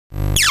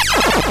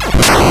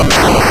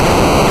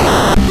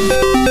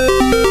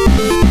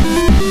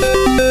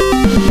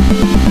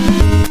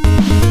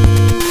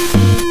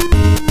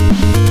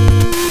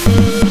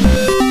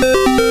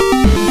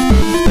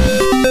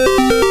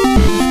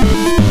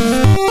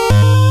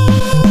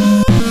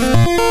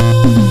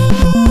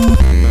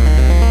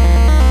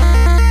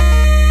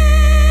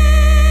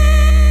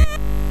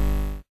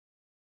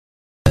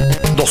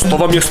Dosta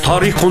vam je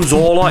starih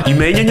konzola i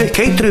menjanje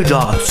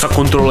cartridža sa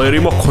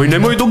kontrolerima koji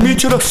nemaju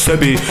dugmiće na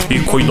sebi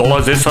i koji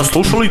dolaze sa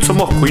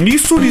slušalicama koji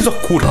nisu ni za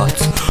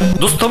kurac.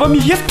 Dosta vam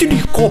je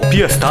jeftinih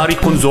kopija starih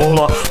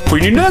konzola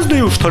koji ni ne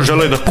znaju šta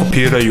žele da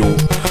kopiraju.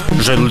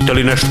 Želite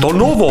li nešto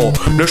novo,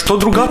 nešto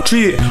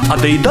drugačije, a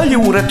da i dalje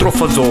u retro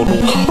fazonu?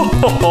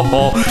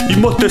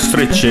 Imate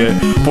sreće,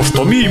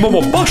 pošto mi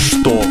imamo baš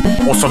to.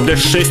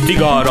 86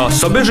 igara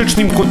sa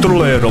bežičnim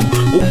kontrolerom.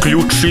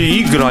 Uključi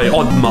igraj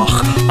odmah.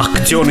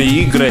 Akcione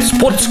igre,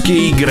 sportske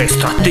igre,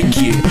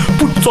 strategije,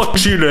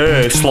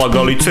 pucačine,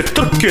 slagalice,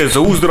 trke za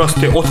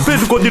uzraste od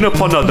 5 godina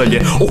pa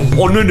nadalje.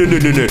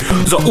 Ne,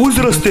 za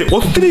uzraste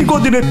od 3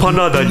 godine pa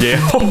nadalje.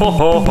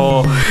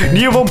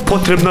 Nije vam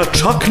potrebna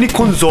čak ni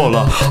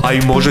konzola, a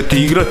i možete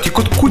igrati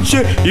kod kuće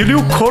ili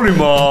u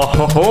kolima.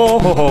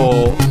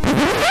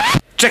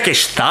 Čekaj,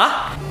 šta?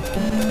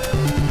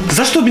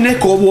 Zašto bi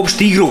neko ovo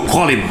uopšte igrao u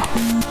kolima?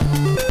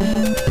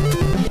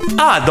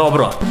 A,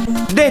 dobro.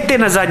 Dete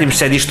na zadnjem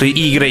sedištu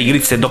igra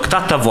igrice dok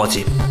tata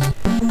vozi.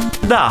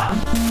 Da.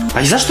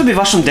 A i zašto bi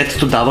vašem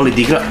detetu davali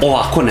da igra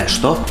ovako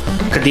nešto,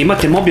 kada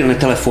imate mobilne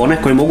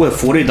telefone koje mogu da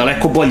furaju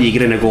daleko bolje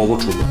igre nego ovo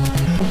čudo?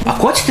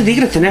 Ako hoćete da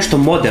igrate nešto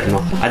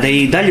moderno, a da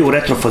je i dalje u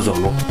retro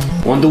fazonu,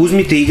 onda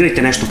uzmite i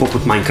igrajte nešto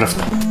poput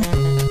Minecrafta.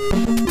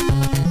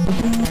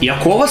 I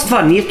ako ova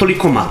stvar nije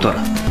toliko matora,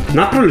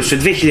 napravili su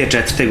je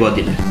 2004.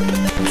 godine.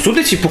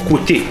 Sudeći po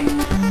kutiji,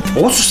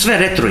 ovo su sve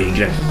retro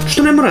igre,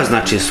 što ne mora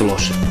znači da su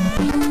loše.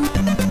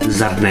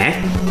 Zar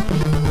ne?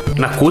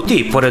 Na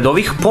kutiji, pored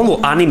ovih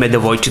polu-anime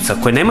devojčica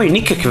koje nemaju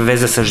nikakve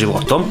veze sa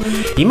životom,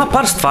 ima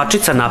par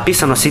stvarčica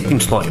napisano sitnim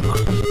slovima.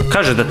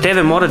 Kaže da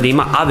TV mora da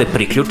ima AV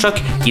priključak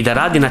i da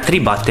radi na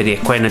 3 baterije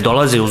koje ne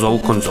dolaze uz ovu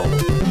konzolu.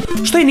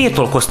 Što i nije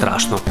toliko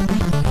strašno.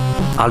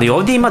 Ali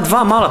ovdje ima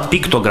 2 mala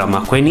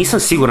piktograma koje nisam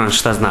siguran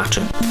šta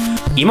znače.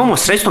 Imamo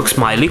srećnog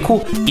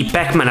smajliku i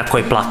Pac-mana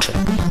koji plače.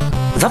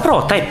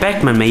 Zapravo taj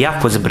Pac-man me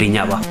jako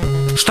zabrinjava.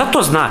 Šta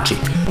to znači?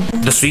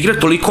 Da su igre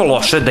toliko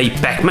loše da i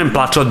Pac-man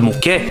plače od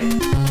muke?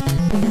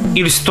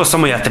 Ili se to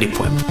samo ja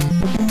tripujem?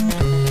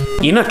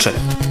 Inače,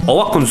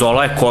 ova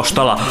konzola je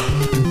koštala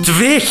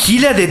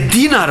 2000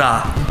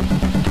 dinara!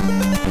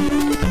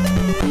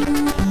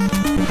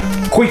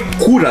 Koji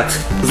kurac?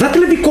 Znate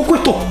li vi koliko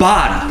je to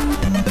para?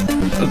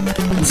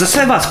 Za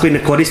sve vas koji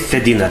ne koristite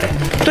dinare,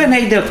 to je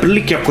negde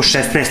otprilike oko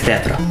 16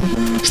 evra.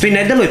 Što i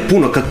ne deluje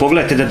puno kad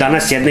pogledate da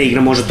danas jedna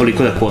igra može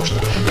toliko da košta.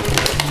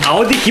 A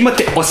ovdje ih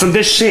imate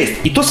 86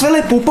 i to sve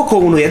lepo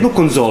upakovano u jednu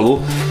konzolu.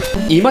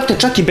 I imate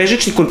čak i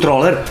bežični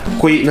kontroler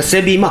koji na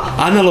sebi ima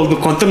analognu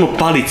kontrolnu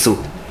palicu.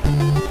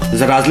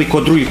 Za razliku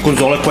od drugih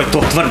konzole koje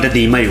to tvrde da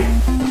imaju.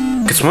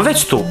 Kad smo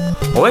već tu,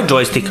 ovaj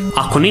joystick,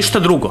 ako ništa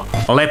drugo,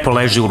 lepo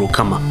leži u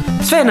rukama.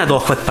 Sve je na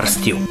dohvat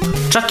prstiju.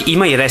 Čak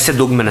ima i reset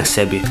dugme na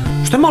sebi,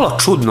 što je malo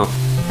čudno,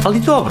 ali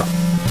dobro.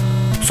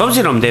 S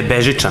obzirom da je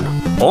bežičan,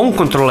 ovom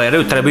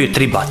kontroleru trebaju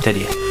 3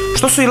 baterije,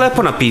 što su i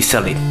lepo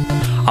napisali.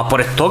 A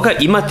pored toga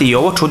imate i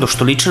ovo čudo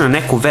što liči na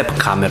neku web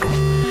kameru.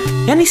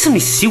 Ja nisam ni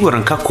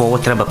siguran kako ovo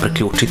treba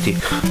preključiti.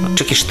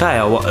 Čekaj, šta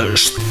je ovo?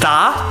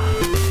 Šta?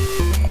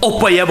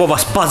 Opa jebo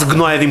vas pas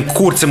gnojevim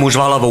kurcem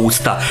užvalava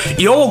usta.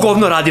 I ovo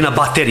govno radi na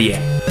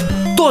baterije.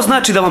 To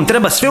znači da vam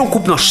treba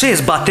sveukupno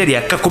 6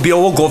 baterija kako bi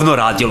ovo govno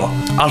radilo.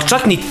 Ali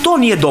čak ni to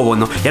nije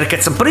dovoljno, jer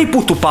kad sam prvi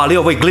put upalio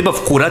ovaj glibav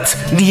kurac,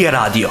 nije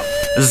radio.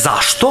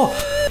 Zašto?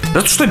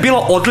 Zato što je bila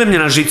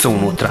odlemljena žica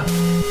unutra.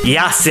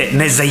 Ja se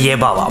ne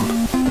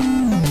zajebavam.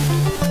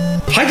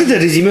 Hajde da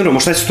rezimiramo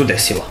šta se tu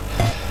desilo.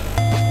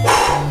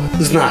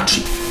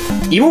 Znači,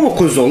 imamo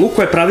konzolu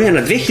koja je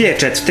pravljena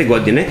 2004.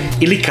 godine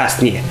ili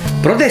kasnije.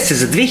 Prodaje se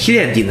za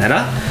 2000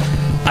 dinara,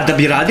 a da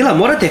bi radila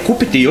morate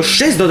kupiti još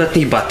 6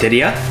 dodatnih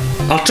baterija,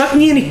 ali čak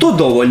nije ni to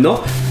dovoljno,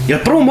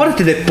 jer prvo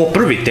morate da je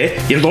popravite,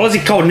 jer dolazi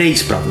kao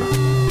neispravna.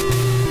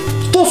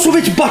 To su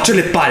već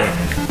bačene pare,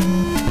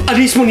 a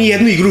nismo ni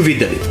jednu igru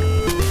videli.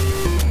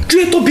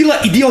 Čija je to bila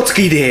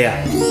idiotska ideja?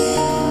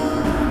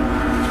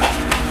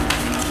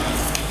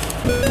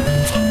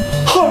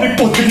 Ali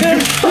potrebno,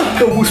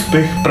 takav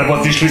uspeh,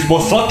 prevazišli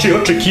smo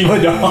svačije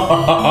očekivanja,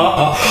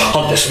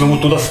 ali ne smemo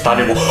tu da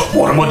stanemo,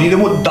 moramo da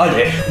idemo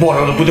dalje,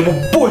 moramo da budemo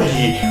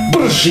bolji,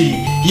 brži,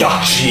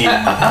 jači.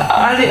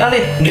 Ali...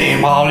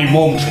 Nema ali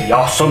momče,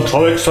 ja sam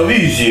čovjek sa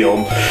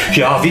vizijom,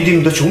 ja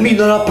vidim da ćemo mi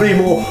da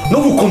napravimo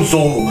novu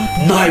konzolu,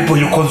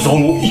 najbolju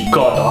konzolu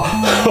ikada.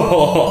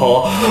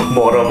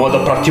 Moramo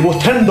da pratimo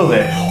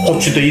trendove,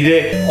 hoću da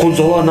ide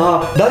konzola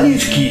na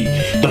daljinski,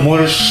 da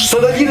možeš sa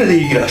daljine da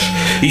igraš,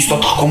 isto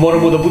tako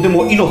moramo da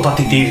budemo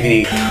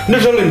inovativni. Ne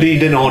želim da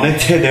ide na one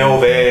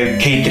CD-ove,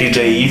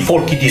 cartridže i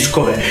folky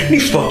diskove.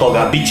 Ništa od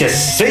toga, bit će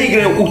sve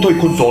igre u toj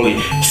konzoli.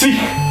 Svih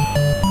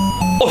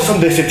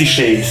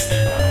 86.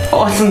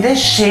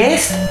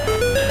 86?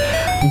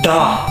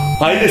 Da,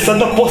 ajde sad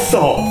na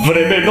posao,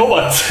 vreme je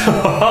novac.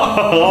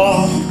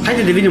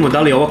 Hajde da vidimo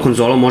da li ova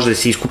konzola može da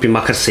se iskupi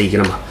makar sa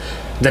igrama.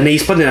 Da ne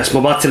ispadne da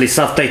smo bacili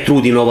sav taj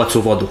trud i novac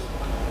u vodu.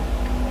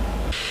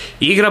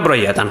 Igra broj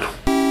 1.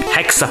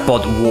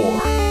 Hexapod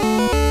War.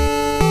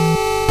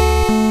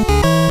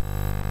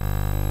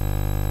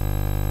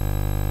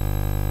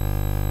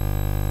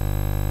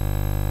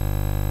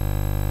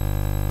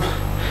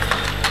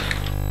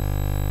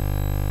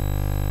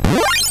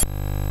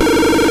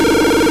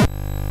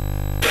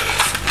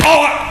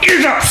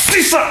 Igra,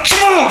 sisa,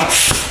 čvor!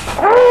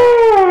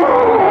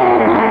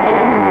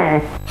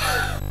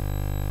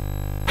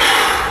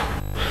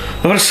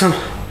 Dobar sam.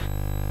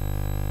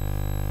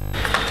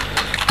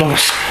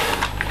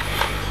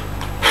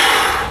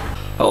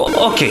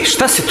 Ok,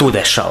 šta se tu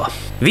dešava?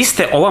 Vi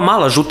ste ova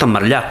mala žuta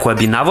mrlja koja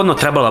bi navodno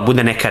trebala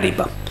bude neka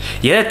riba.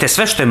 Jedete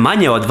sve što je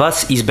manje od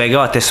vas i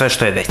izbegavate sve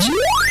što je veće.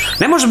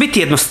 Ne može biti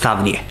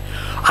jednostavnije,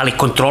 ali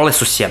kontrole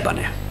su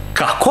sjebane.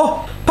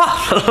 Kako? Pa,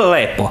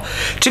 lepo.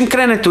 Čim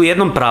krenete u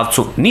jednom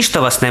pravcu, ništa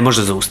vas ne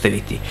može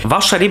zaustaviti.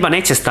 Vaša riba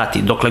neće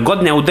stati dokle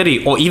god ne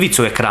udari o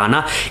ivicu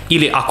ekrana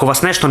ili ako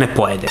vas nešto ne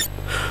pojede.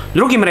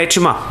 Drugim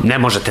rečima, ne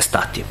možete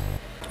stati.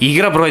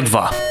 Igra broj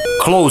 2.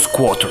 Close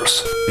Quarters.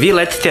 Vi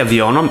letite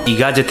avionom i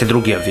gađate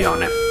druge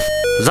avione.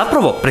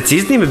 Zapravo,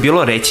 preciznije bi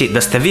bilo reći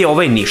da ste vi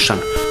ovaj nišan,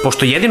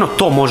 pošto jedino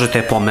to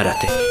možete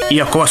pomerati.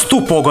 I ako vas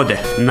tu pogode,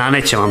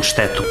 naneće vam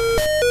štetu.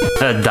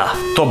 Da,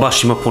 to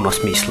baš ima puno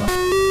smisla.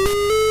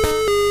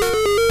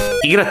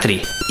 Igra 3.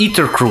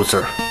 Eater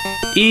Cruiser.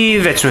 I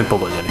već me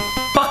pogodili.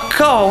 Pa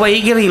kao ova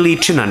igra i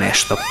liči na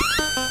nešto.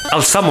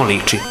 Ali samo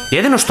liči.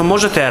 Jedino što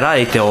možete da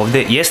radite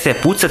ovde jeste da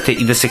pucate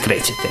i da se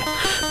krećete.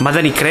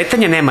 Mada ni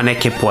kretanje nema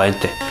neke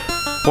poente.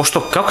 Pošto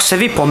kako se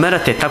vi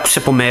pomerate, tako se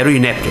pomeruju i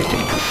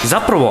neprijatelji.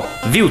 Zapravo,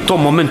 vi u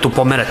tom momentu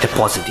pomerate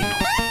pozadinu.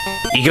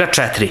 Igra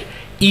 4.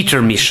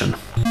 Eater Mission.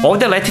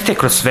 Ovde letite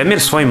kroz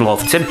svemir svojim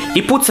lovcem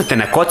i pucate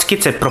na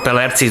kockice,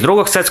 propelerce iz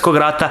Drugog svjetskog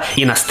rata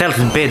i na stealth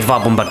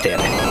B2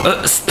 bombardere.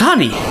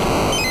 Stani!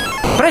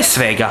 Pre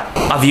svega,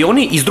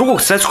 avioni iz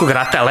Drugog svjetskog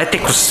rata lete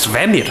kroz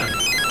svemir.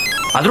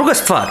 A druga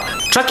stvar,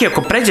 čak i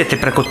ako pređete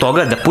preko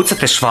toga da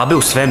pucate švabe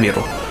u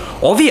svemiru,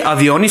 ovi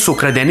avioni su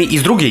ukradeni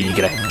iz druge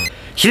igre,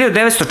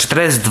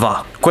 1942,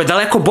 koja je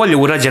daleko bolje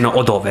urađena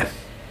od ove.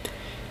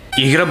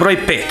 Igra broj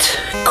 5.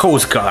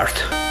 Coast Guard.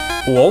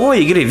 U ovoj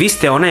igri vi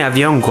ste onaj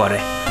avion gore,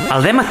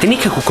 ali nemate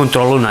nikakvu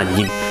kontrolu nad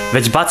njim,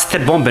 već bacate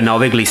bombe na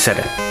ove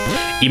glisere.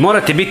 I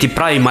morate biti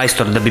pravi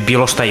majstor da bi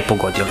bilo šta i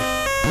pogodili.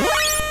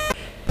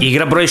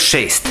 Igra broj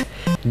 6.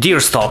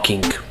 Deer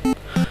Stalking.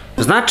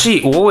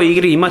 Znači, u ovoj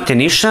igri imate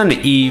nišan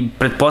i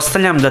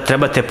pretpostavljam da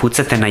trebate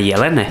pucati na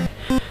jelene.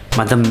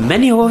 Mada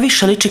meni ovo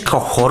više liči kao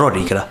horor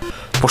igra,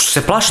 pošto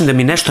se plašim da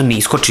mi nešto ne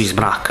iskoči iz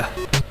mraka.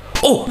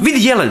 O,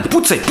 vidi jelen,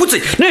 pucaj, pucaj,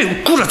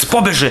 ne, kurac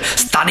pobeže,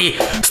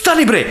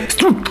 stani bre,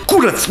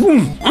 kurac,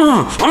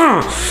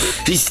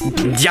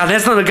 ja ne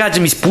znam da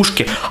gađam iz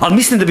puške, ali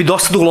mislim da bi do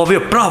sada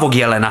ulovio pravog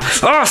jelena.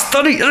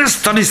 Stani,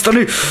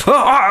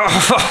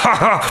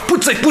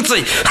 pucaj,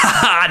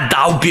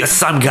 da, ubio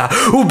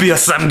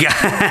sam ga,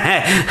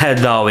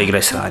 da, ova igra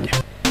je sranje.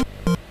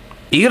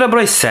 Igra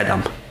broj 7,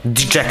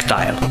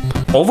 Dejectile.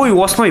 Ovo je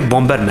u osnovi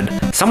Bomberman,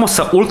 samo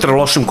sa ultra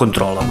lošim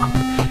kontrolama.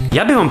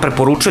 Ja bih vam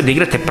preporučio da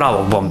igrate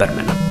pravog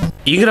Bombermana.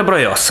 Igra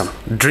broj 8,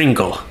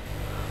 Dringle.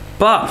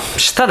 Pa,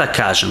 šta da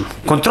kažem,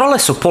 kontrole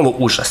su polu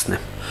užasne.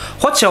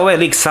 Hoće ovaj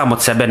lik sam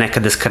od sebe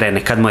nekada skrene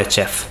kad mu je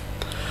ćef.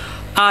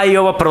 A i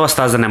ova prva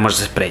staza ne može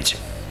se pređe.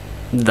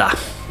 Da,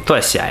 to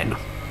je sjajno.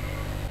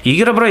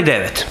 Igra broj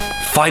 9,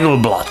 Final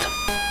Blood.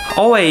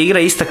 Ova je igra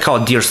ista kao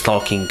Deer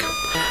Stalking,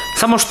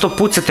 samo što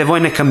pucate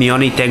vojne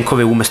kamione i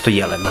tenkove umesto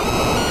jelena.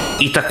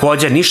 I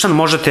također nišan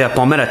možete da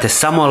pomerate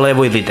samo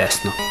levo ili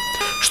desno,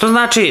 što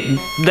znači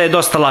da je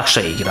dosta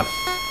lakša igra.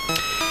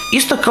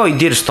 Isto kao i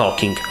Deer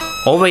Stalking,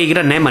 ova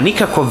igra nema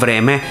nikakvo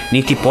vreme,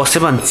 niti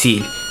poseban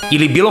cilj,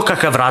 ili bilo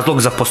kakav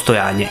razlog za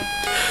postojanje.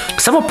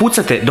 Samo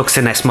pucate dok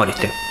se ne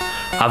smorite.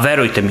 A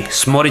verujte mi,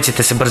 smorit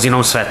ćete se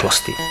brzinom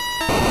svetlosti.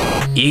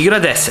 Igra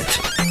 10.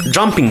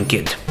 Jumping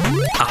Kid.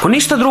 Ako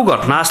ništa drugo,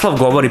 naslov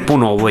govori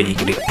puno o ovoj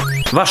igri.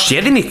 Vaš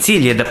jedini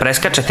cilj je da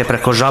preskačete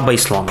preko žaba i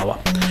slonova.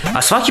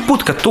 A svaki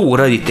put kad to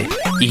uradite,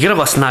 igra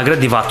vas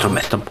nagradi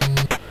vatrometom.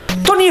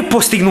 To nije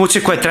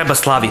postignuće koje treba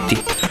slaviti.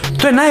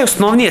 To je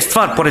najosnovnija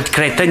stvar pored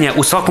kretanja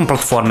u svakom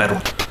platformeru.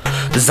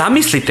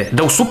 Zamislite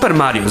da u Super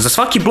Mario za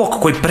svaki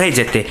blok koji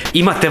pređete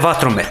imate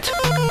vatromet.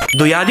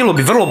 Dojadilo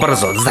bi vrlo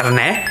brzo, zar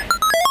ne?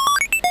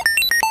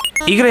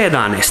 Igra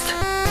 11.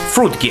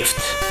 Fruit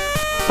Gift.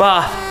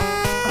 Pa...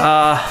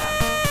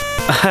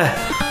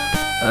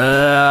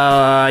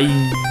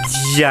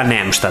 ja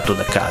nemam šta tu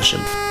da kažem.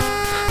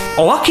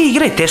 Ovake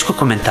igre je teško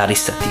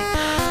komentarisati.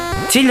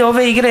 Cilj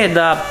ove igre je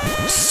da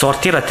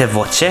sortirate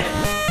voće.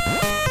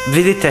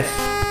 Vidite,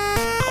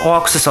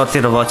 ovako se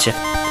sortira voće.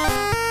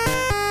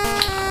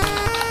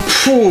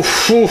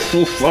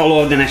 Ali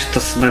ovdje nešto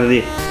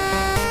smrdi.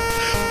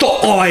 To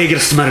ova igra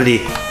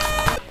smrdi.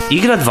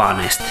 Igra 12.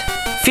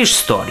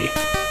 Fish Story.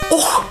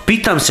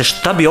 Pitam se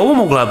šta bi ovo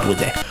mogla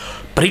bude.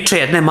 Priča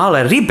jedne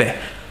male ribe?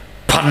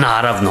 Pa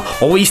naravno,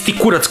 ovo je isti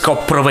kurac kao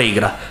prva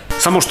igra,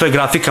 samo što je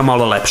grafika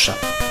malo lepša.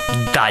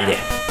 Dalje.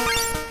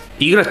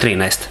 Igra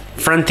 13.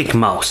 Frantic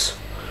Mouse.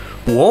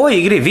 U ovoj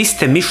igri vi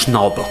ste miš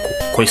na oblaku,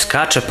 koji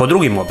skače po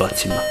drugim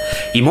oblacima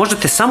i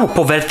možete samo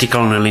po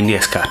vertikalnoj liniji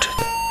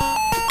skačete.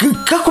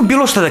 Kako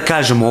bilo šta da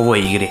kažem o ovoj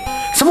igri?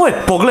 Samo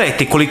je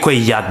pogledajte koliko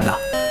je jadna.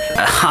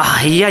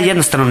 Ja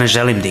jednostavno ne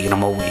želim da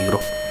igram ovu igru.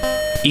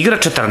 Igra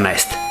 14.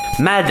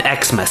 Mad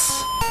Xmas.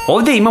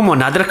 Ovdje imamo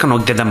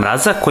nadrakanog Deda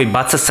Mraza koji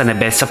baca sa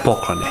nebesa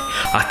poklone,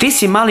 a ti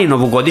si mali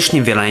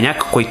novogodišnji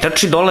vilenjak koji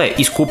trči dole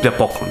i skuplja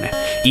poklone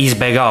i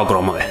izbegava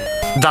gromove.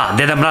 Da,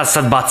 Deda Mraz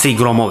sad baca i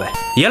gromove.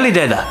 Jeli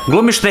deda,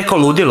 glumiš neko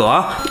ludilo,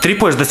 a?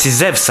 Tripuješ da si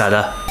zev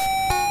sada.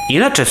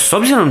 Inače, s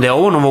obzirom da je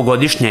ovo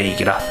novogodišnja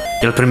igra,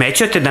 jel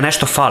primećujete da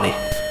nešto fali?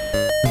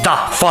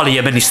 Da, fali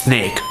jebeni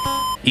sneg.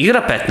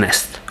 Igra 15.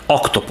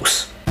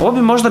 Oktopus. Ovo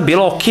bi možda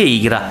bila okej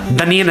igra,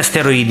 da nije na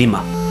steroidima.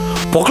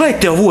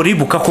 Pogledajte ovu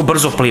ribu kako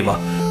brzo pliva.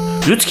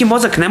 Ljudski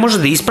mozak ne može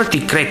da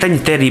isprati kretanje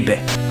te ribe,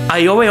 a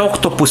i ovaj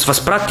oktopus vas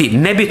prati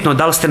nebitno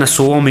da li ste na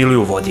suvom ili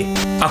u vodi.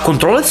 A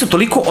kontrole su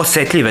toliko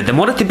osetljive da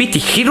morate biti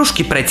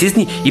hiruški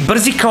precizni i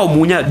brzi kao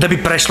munja da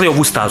bi prešli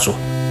ovu stazu.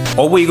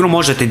 Ovu igru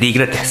možete da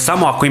igrate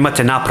samo ako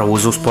imate napravu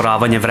za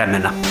usporavanje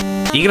vremena.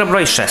 Igra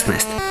broj 16.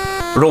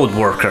 Road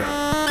Worker.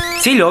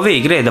 Cilj ove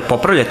igre je da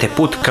popravljate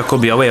put kako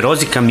bi ovaj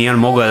rozi kamion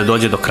mogao da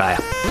dođe do kraja.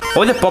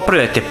 Ovdje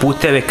popravljate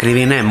puteve,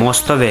 krivine,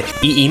 mostove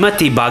i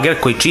imate i bager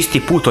koji čisti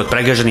put od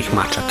pregaženih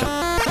mačaka.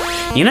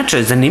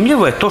 Inače,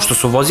 zanimljivo je to što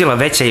su vozila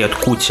veća i od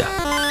kuća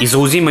i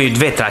zauzimaju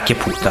 2 trake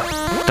puta.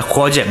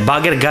 Također,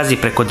 bager gazi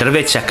preko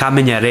drveća,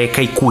 kamenja,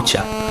 reka i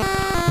kuća.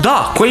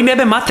 Da, koji im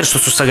jebe mater što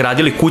su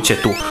sagradili kuće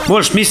tu.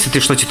 Možeš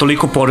misliti što će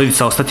toliko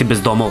porodica ostati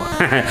bez domova.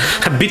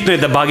 Bitno je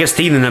da bager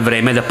stigne na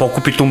vreme da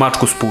pokupi tu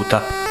mačku s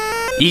puta.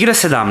 Igra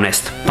 17.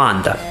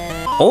 Panda.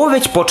 Ovo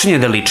već počinje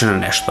da liči na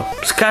nešto.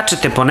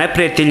 Skačete po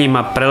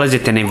neprijateljima,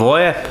 prelazite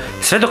nivoje,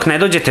 sve dok ne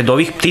dođete do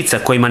ovih ptica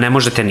kojima ne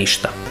možete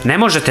ništa. Ne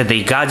možete da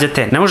ih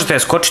gađate, ne možete da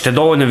skočite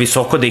dovoljno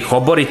visoko da ih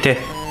oborite.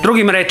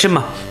 Drugim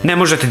rečima, ne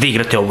možete da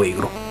igrate ovu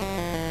igru.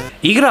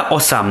 Igra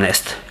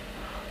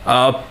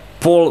 18.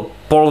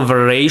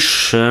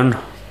 Pulveration.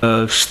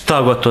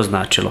 Šta god to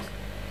značilo?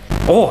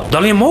 O, da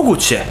li je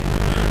moguće?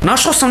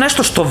 Našao sam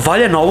nešto što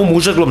valja na ovom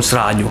užaglom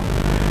sranju.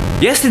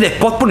 Jeste da je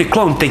potpuni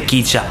klon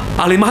tenkića,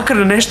 ali makar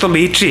na nešto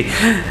liči.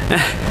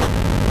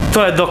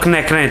 To je dok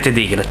ne krenete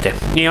da igrate.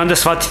 I onda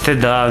shvatite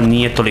da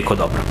nije toliko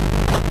dobro.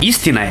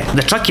 Istina je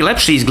da čak i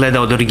lepše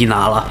izgleda od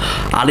originala,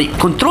 ali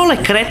kontrole,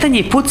 kretanje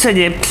i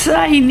pucanje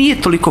i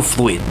nije toliko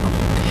fluidno.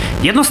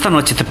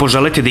 Jednostavno ćete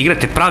poželiti da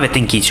igrate prave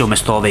tenkiće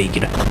umjesto ove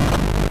igre.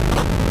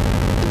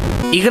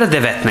 Igra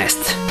 19.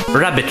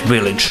 Rabbit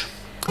Village.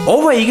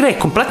 Ova igra je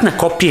kompletna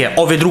kopija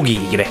ove druge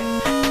igre.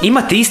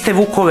 Imate iste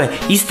vukove,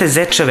 iste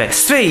zečeve,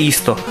 sve je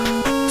isto,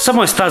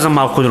 samo je staza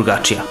malko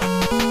drugačija.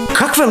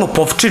 Kakve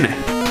lopovčine!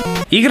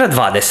 Igra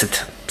 20.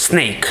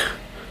 Snake.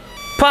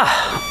 Pa,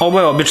 ovo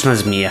je obična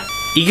zmija.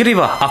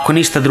 Igriva, ako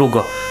ništa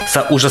drugo,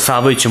 sa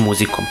užasavajućom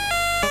muzikom.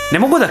 Ne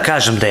mogu da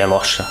kažem da je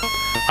loša,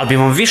 ali bi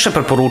vam više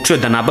preporučio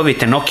da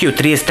nabavite Nokiju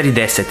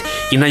 3310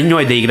 i na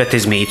njoj da igrate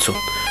zmijicu.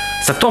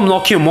 Sa tom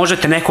Nokijom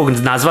možete nekog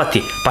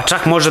nazvati, pa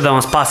čak može da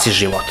vam spasi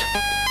život.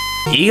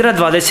 Igra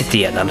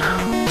 21.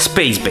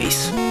 Space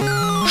Base.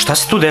 Šta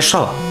se tu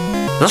dešava?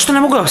 Zašto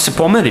ne mogu da se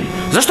pomerim?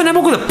 Zašto ne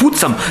mogu da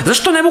pucam?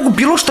 Zašto ne mogu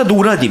bilo šta da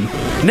uradim?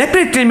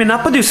 Neprijatelji me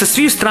napadaju sa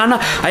svih strana,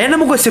 a ja ne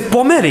mogu da se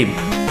pomerim.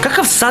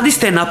 Kakav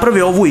sadista je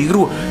napravio ovu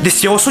igru gde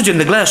si osuđen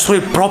da gledaš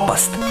svoju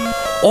propast?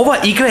 Ova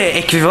igra je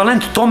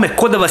ekvivalent tome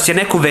ko da vas je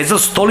neko vezao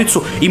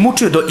stolicu i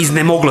mučio do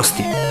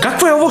iznemoglosti.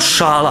 Kakva je ovo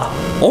šala?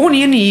 Ovo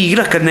nije ni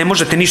igra kad ne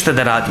možete ništa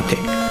da radite.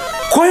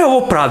 Ko je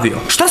ovo pravio?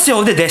 Šta se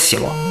ovde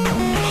desilo?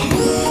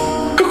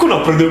 Kako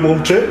napreduje,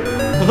 momče?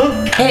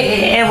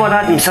 Evo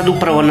radim sad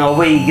upravo na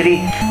ovoj igri,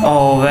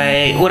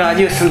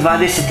 uradio sam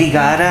 20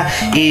 igara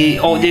i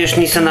ovdje još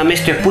nisam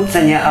namestio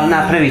pucanje, ali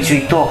napravit ću i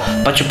to,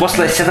 pa ću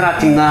posle se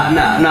vratim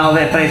na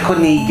ove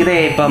prethodne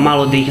igre, pa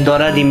malo da ih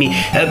doradim i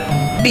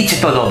bit će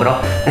to dobro.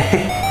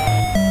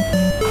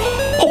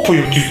 Pa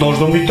jel ti znaš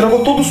da mi treba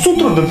to do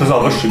sutra da te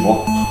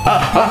završimo?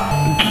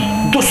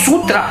 Do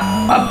sutra?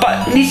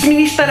 Pa nisi mi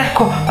ništa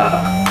rekao,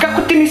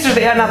 kako ti misliš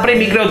da ja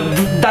napravim igre od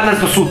danas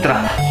do sutra?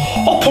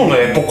 A pa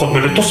lepo, kod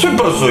mene to sve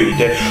brzo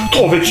ide.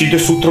 To već ide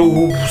sutra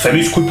u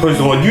serijskoj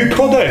proizvodnju i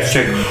prodaje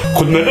se.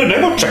 Kod mene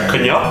nema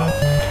čekanja.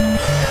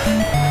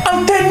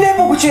 Ali to je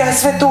nemoguće ja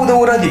sve to da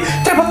uradim.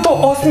 Treba to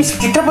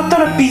osmisliti, treba to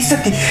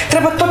napisati,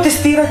 treba to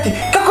testirati.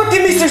 Kako ti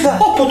misliš da...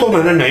 A pa to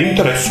mene ne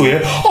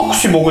interesuje. Ako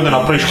si mogu da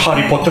napraviš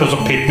Harry Pottera za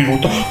 5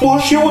 minuta,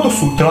 možeš i ovo do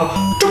sutra.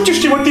 Čak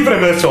ćeš imati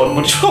vreme da se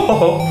odmoriš.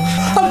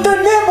 Ali to je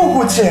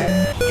nemoguće.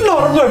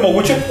 Naravno je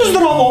moguće.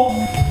 Zdravo.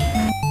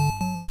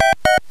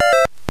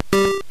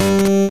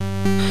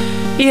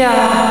 Ja,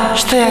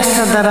 šta ja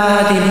sad da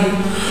radim?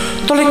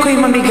 Toliko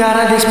imam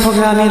igara da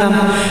isprogramiram.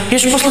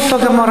 Još posle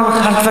toga moram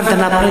hardware da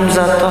napravim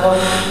za to.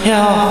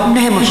 Jao,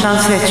 nema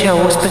šanse da ću ja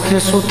uspeti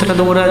sutra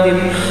da uradim.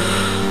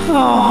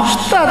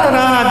 Šta da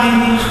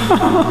radim?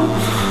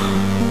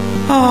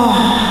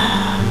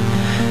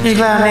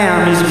 Izgleda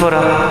nemam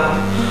izbora.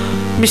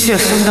 Mislio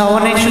sam da ovo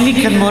neću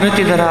nikad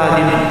morati da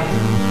radim.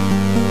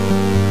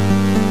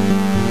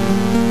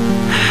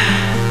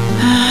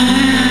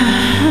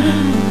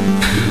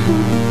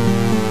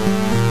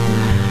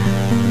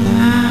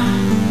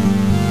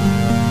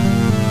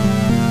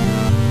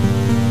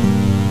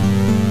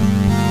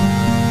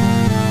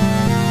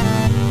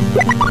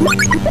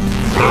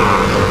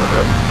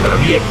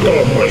 Je to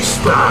moj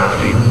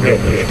stari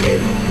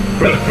neprijatelj.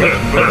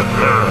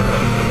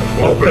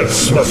 Opet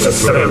smo se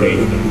sreli,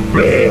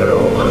 Pero.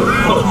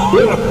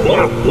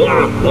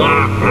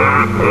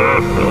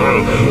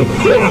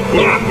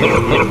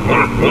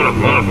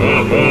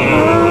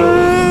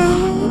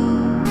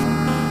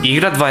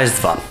 Igra 22,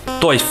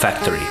 Toy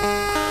Factory.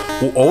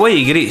 U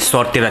ovoj igri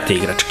sortirate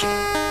igračke.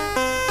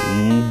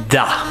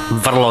 Da,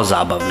 vrlo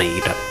zabavna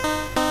igra.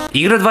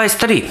 Igra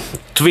 23,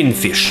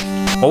 Twin Fish.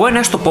 Ovo je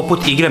nešto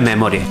poput igre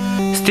memorije,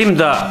 s tim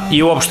da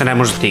i uopšte ne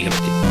možete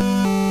igrati.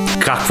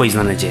 Kakvo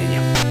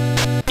iznenađenje.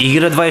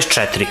 Igra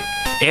 24,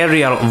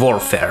 Aerial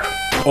Warfare.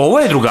 Ovo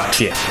je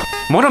drugačije.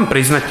 Moram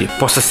priznati,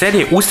 posle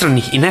serije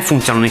usranih i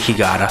nefunkcionalnih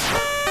igara,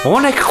 ovo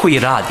nekako i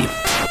radi.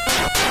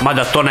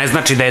 Mada to ne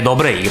znači da je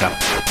dobra igra.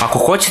 Ako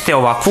hoćete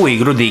ovakvu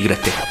igru da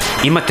igrate,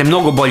 imate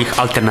mnogo boljih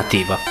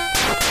alternativa.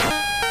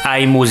 A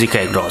i muzika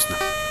je grozna.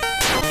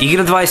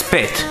 Igra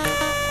 25,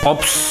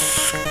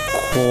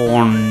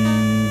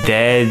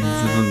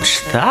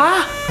 Šta?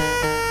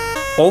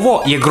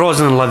 Ovo je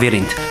grozan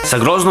lavirint sa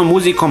groznom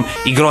muzikom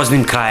i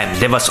groznim krajem,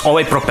 gde vas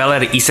ovaj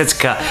propeler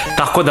isecka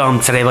tako da vam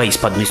creva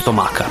ispadnu iz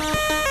stomaka.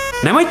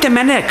 Nemojte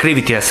mene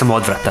kriviti da sam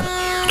odvratan.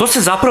 To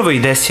se zapravo i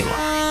desilo.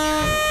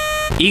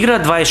 Igra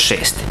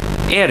 26,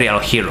 Aerial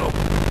Hero.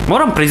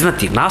 Moram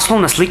priznati,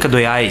 naslovna slika do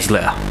jaja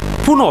izgleda.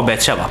 Puno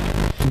obećava.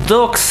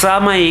 Dok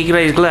sama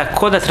igra izgleda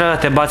ko da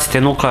trebate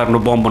bacite nuklearnu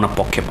bombu na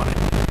Pokemone.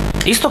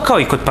 Isto kao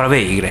i kod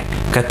prve igre,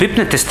 kad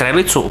pipnete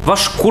strelicu,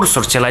 vaš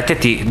kursor će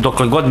leteti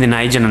dokle god ne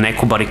naiđe na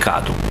neku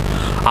barikadu.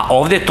 A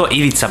ovdje je to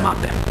ivica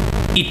mape.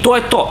 I to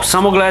je to,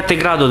 samo gledate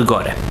grad od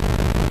gore.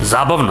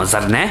 Zabavno,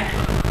 zar ne?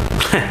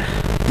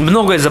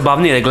 Mnogo je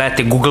zabavnije da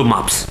gledate Google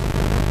Maps.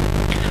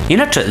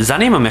 Inače,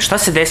 zanima me šta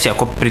se desi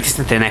ako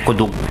pritisnete neko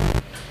dugme.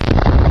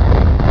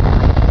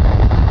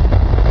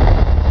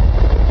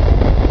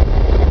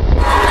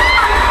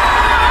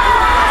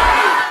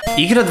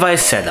 Igra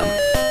 27,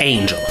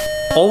 Angel.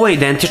 Ovo je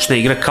identična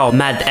igra kao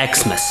Mad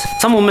Xmas,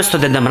 samo umjesto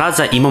Deda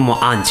Mraza imamo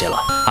anđela,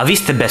 a vi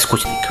ste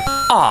beskućnik.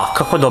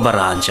 Kako dobar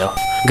anđel.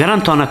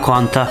 Garantovana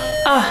konta.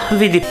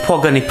 Vidi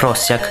pogani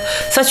prosjak.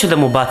 Sad ću da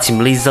mu bacim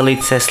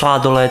lizalice,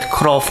 sladoled,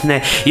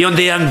 krofne i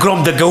onda jedan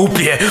grom da ga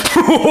upije.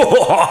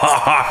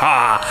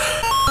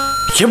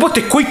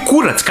 Jebote, koji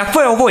kurac,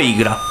 kakva je ovo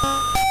igra?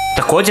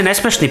 Također ne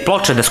smeš ni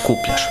ploče da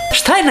skupljaš.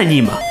 Šta je na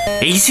njima?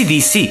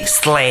 AC/DC?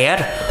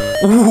 Slayer?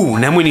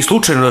 Nemoj ni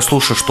slučajno da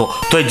slušaš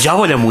to je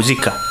đavolja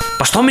muzika.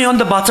 Pa što mi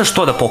onda bacaš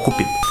to da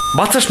pokupim?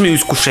 Bacaš mi u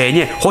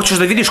iskušenje, hoćeš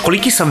da vidiš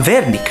koliki sam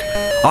vernik.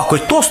 Ako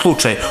je to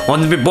slučaj,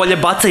 onda mi bolje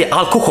bacaj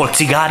alkohol,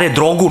 cigare,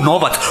 drogu,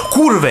 novac,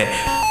 kurve.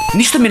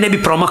 Ništa mi ne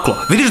bi promaklo,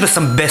 vidiš da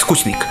sam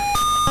beskućnik.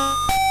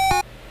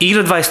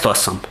 Igra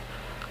 28,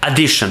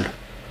 Addition.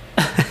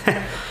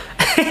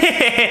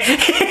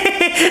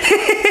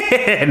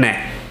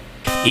 Ne.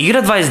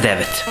 Igra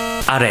 29,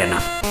 Arena.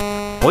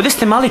 Ovdje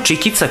ste mali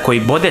čikica koji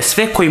bode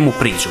sve koji mu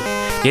priđu.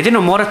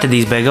 Jedino morate da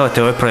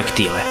izbegavate ove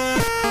projektile.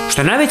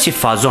 Što je najveći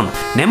fazon,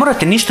 ne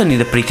morate ništa ni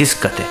da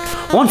pritiskate.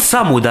 On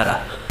sam udara.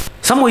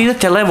 Samo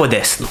idete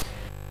levo-desno.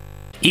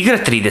 Igra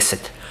 30,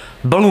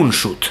 Balloon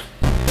Shoot.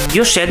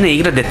 Još jedna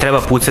igra gde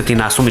treba pucati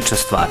nasumične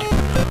stvari.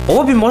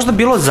 Ovo bi možda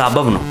bilo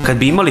zabavno kad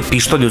bi imali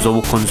pištolj uz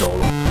ovu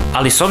konzolu.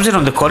 Ali s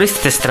obzirom da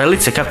koristite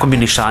strelice kako bi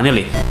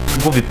nišanili,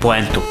 gubi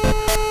poentu.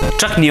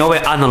 Čak ni ovaj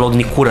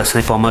analogni kurac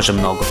ne pomaže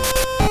mnogo.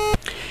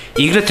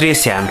 Igra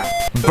 31,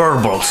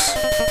 Burbles.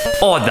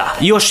 Da,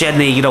 još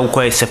jedna igra u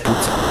kojoj se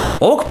puca.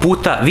 Ovog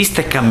puta vi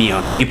ste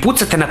kamion i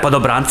pucate na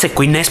padobrance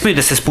koji ne smiju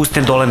da se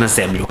spuste dole na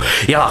zemlju.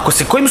 Jer ako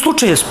se kojim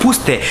slučaju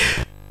spuste,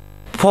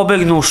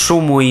 pobegnu u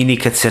šumu i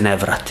nikad se ne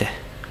vrate.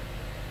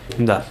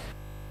 Da.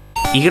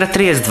 Igra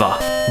 32,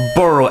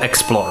 Burrow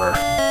Explorer.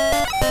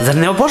 Zar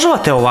ne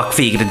obožavate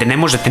ovakve igre gde ne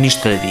možete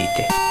ništa da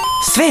vidite?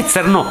 Sve je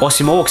crno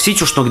osim ovog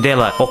sićušnog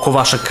dela oko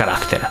vašeg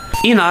karaktera.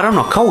 I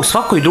naravno, kao u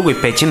svakoj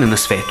drugoj pećini na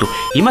svetu,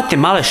 imate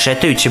male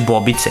šetajuće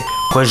bobice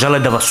koje žele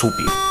da vas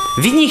ubiju.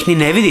 Vi njih ni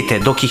ne vidite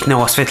dok ih ne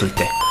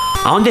osvetlite,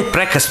 a onda je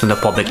prekasno da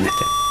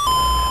pobegnete.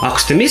 Ako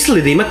ste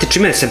mislili da imate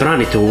čime da se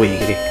branite u ovoj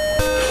igri,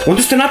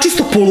 onda ste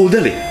načisto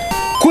poludeli.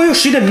 Ko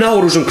još ide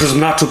naoružan kroz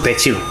mračnu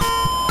pećinu?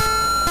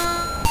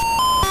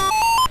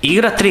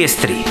 Igra 33,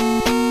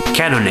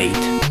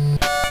 Cannonade.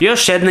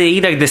 Još jedna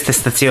igra gde ste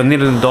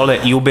stacionirani dole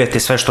i ubijate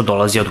sve što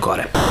dolazi od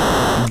gore.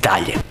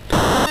 Dalje.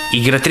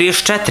 Igra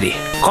 34,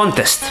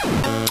 Contest.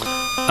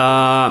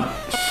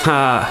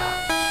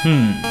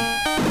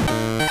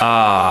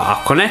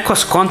 Ako neko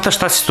skonta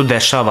šta se tu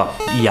dešava,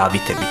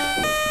 javite mi.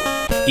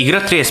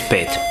 Igra 35,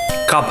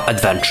 Cub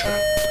Adventure.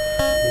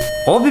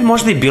 Ovo bi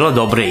možda i bila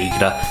dobra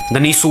igra, da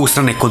nisu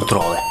usrane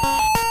kontrole.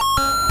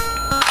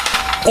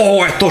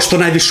 Ovo je to što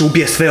najviše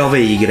ubije sve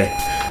ove igre.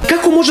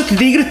 Kako možete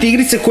da igrate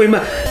igrice kojima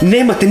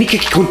nemate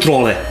nikakve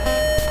kontrole?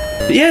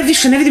 Ja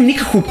više ne vidim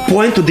nikakvu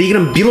poentu da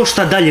igram bilo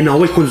šta dalje na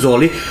ovoj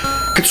konzoli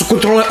kad su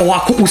kontrole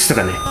ovako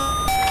usrane.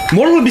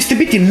 Morali biste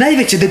biti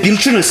najveće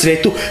debilče na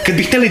svetu kad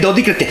bi hteli da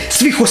odigrate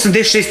svih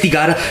 86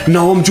 igara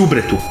na ovom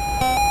đubretu.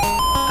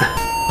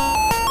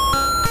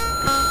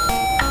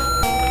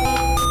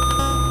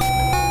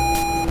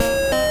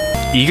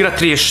 Igra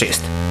 36.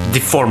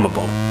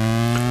 Deformable.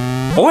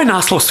 Ovaj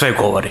naslov sve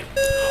govori.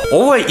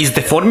 Ovo je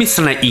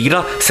izdeformisana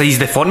igra sa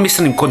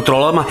izdeformisanim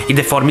kontrolama i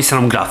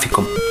deformisanom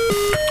grafikom.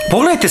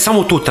 Pogledajte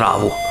samo tu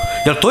travu.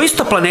 Je li to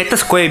isto planeta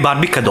s koje i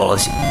Barbika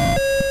dolazi?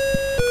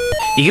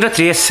 Igra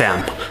 37.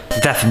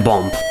 Death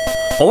Bomb.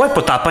 Ovo je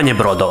potapanje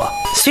brodova.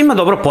 Svima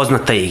dobro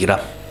poznata igra.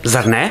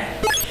 Zar ne?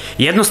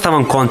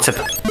 Jednostavan koncept.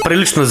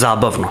 Prilično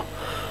zabavno.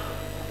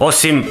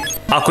 Osim,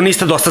 ako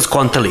niste dosta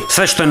skontali,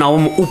 sve što je na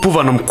ovom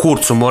upuvanom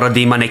kurcu mora da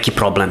ima neki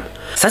problem.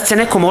 Sad se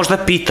neko možda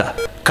pita,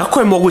 kako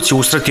je moguće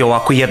usrati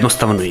ovako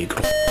jednostavnu igru?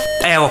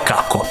 Evo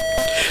kako.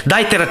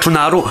 Dajte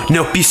računaru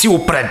neopisivu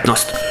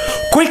prednost.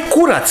 Koji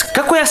kurac,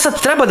 kako ja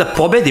sad treba da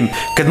pobedim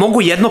kad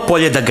mogu jedno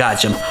polje da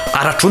gađam,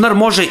 a računar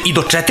može i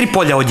do 4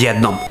 polja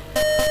odjednom?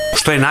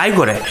 Što je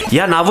najgore,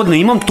 ja navodno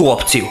imam tu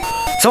opciju,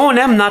 samo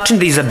nemam način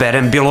da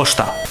izaberem bilo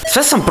šta.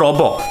 Sve sam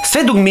probao,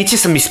 sve dugmiće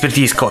sam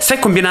ispritiskao,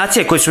 sve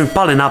kombinacije koje su mi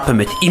pale na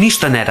pamet i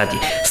ništa ne radi.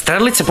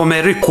 Strelice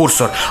pomeraju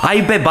kursor, A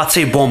i B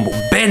bacaju bombu,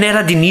 B ne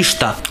radi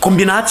ništa,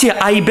 kombinacija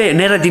A i B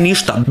ne radi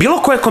ništa,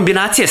 bilo koje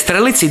kombinacije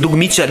strelice i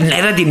dugmića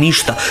ne radi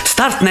ništa,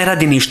 start ne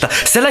radi ništa,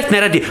 select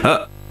ne radi...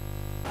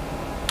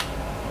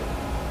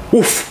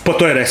 Pa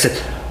to je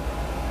reset.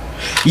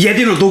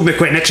 Jedino dugme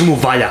koje nečemu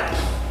valja.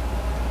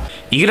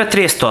 Igra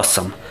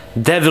 38.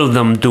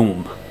 Devildom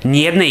Doom.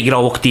 Nijedna igra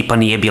ovog tipa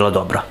nije bila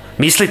dobra.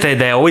 Mislite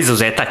da je ovo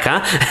izuzetak, a?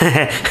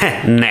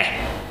 Ne.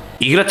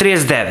 Igra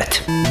 39.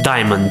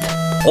 Diamond.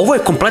 Ovo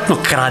je kompletno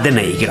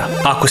kradena igra.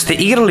 Ako ste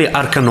igrali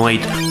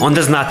Arkanoid,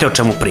 onda znate o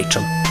čemu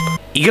pričam.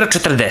 Igra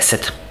 40.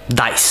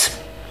 Dice.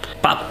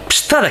 Pa,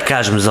 šta da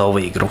kažem za ovu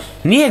igru?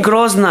 Nije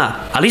grozna,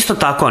 ali isto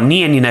tako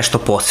nije ni nešto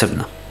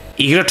posebno.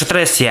 Igra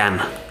 41.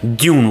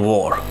 Dune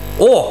War.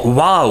 O,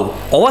 wow,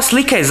 ova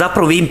slika je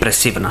zapravo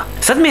impresivna.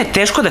 Sad mi je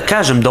teško da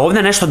kažem da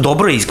ovdje nešto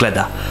dobro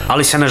izgleda,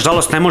 ali se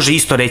nažalost ne može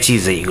isto reći i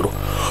za igru.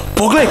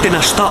 Pogledajte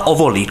na šta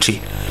ovo liči.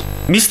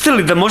 Mislite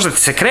li da možete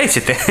se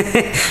krećete?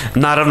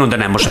 Naravno da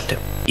ne možete.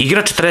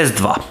 Igra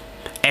 42.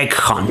 Egg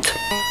Hunt.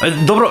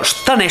 Dobro,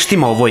 šta ne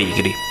štima u ovoj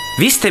igri?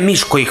 Vi ste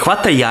miš koji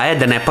hvata jaje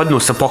da ne padnu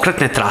sa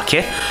pokretne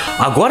trake,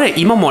 a gore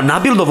imamo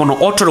nabildovano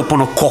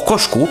očarupano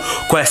kokošku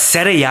koja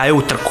sere jaje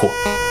u trku.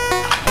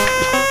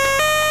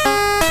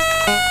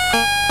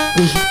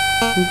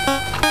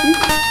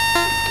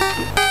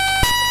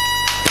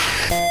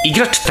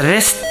 Igra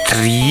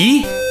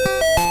 43.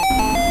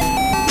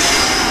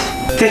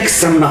 Tek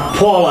sam na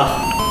pola.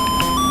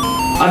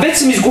 A već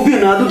sam izgubio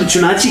nadu da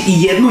ću naći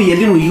i jednu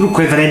jedinu igru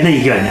koja je vredna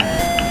igranja.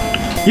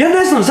 Ja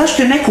ne znam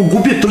zašto je neko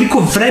gubio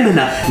toliko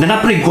vremena da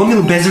napravi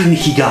gomilu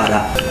bezvrednih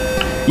igara.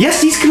 Ja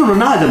se iskreno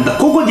nadam da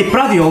kogod je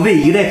pravio ove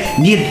igre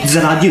nije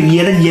zaradio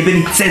nijedan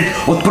jebeni cent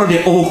od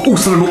prodaje ovog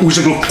usrano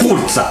užaglog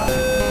kurca.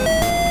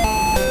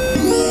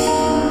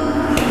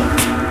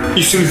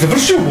 Jesi li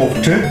završio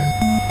uopće?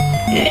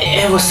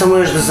 Evo samo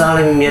još da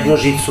zalimim jednu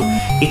žicu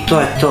i to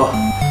je to.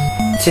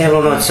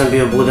 Cijelu noć sam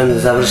bio budan da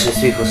završim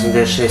svih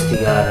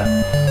 86 igara.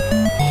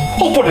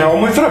 Pa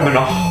nemamo i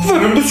vremena.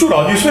 Verujem da ću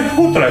radio sve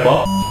kako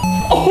treba.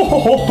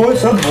 To je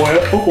sad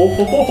moje.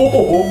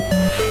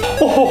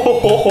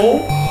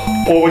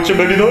 Ovo će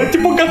meni doneti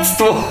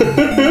bogatstvo.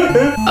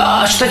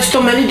 A šta će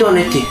to meni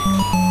doneti?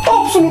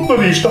 Apsolutno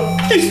ništa.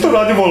 Isto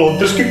radim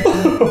volonterski.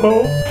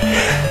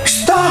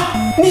 Šta?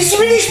 Nisi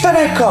mi ništa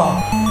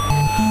rekao?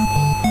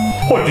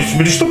 Nisi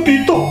mi ništa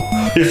pitao.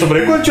 Jesam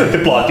rekao da ću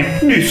te platim.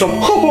 Nisam.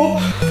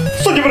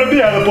 Sad je vreme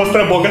ja da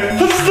postanem bogat.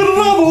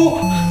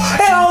 Zdravo!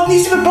 Ali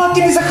nisi me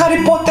platio ni za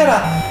Harry Pottera.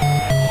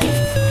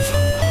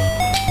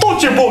 To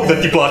će Bog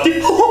da ti plati.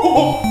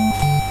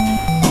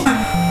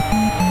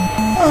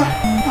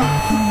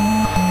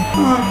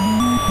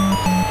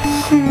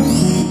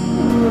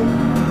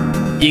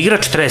 Igra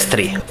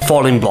 43.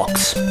 Falling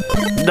Blocks.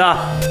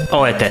 Da,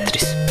 ovo je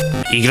Tetris.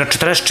 Igra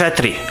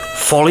 44.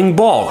 Falling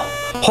Ball.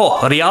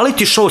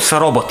 Reality show sa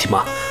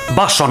robotima.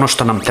 Baš ono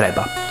što nam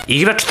treba.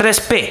 Igra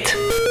 45.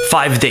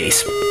 5 Days.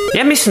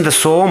 Ja mislim da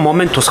su u ovom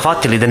momentu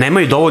shvatili da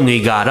nemaju dovoljno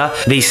igara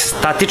da iz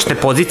statične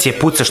pozicije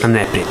pucaš na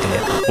neprijatelje.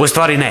 U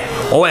stvari ne,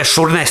 ovo je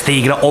 14.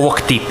 igra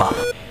ovog tipa.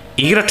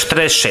 Igra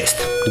 46.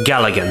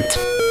 Galagant.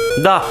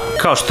 Da,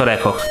 kao što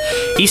rekoh,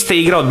 ista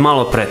igra od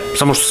malo pre,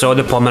 samo što se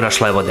ovdje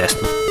pomeraš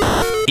levo-desno.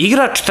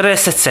 Igra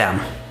 47.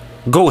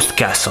 Ghost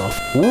Castle.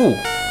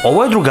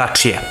 Ovo je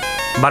drugačije,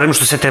 barem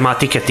što se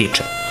tematike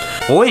tiče.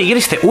 U ovoj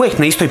igri ste uvijek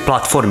na istoj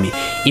platformi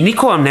i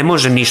niko vam ne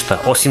može ništa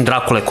osim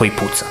Drakule koji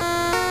puca.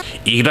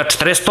 Igra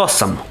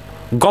 48.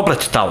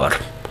 Goblet Tower.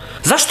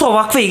 Zašto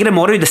ovakve igre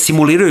moraju da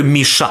simuliraju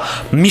miša?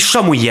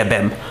 Miša mu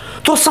jebem.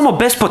 To samo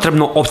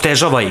bespotrebno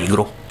otežava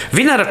igru.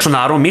 Vi na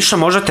računaru miša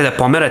možete da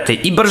pomerate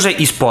i brže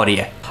i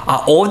sporije,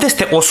 a ovde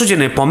ste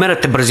osuđeni da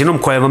pomerate brzinom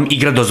koja vam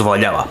igra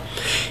dozvoljava.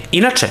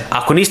 Inače,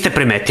 ako niste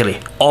primetili,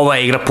 ova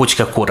je igra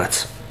pućka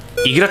kurac.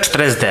 Igra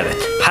 49,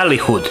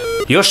 Hollywood,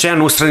 još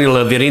jedan usrani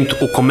labirint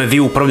u kome vi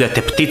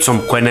upravljate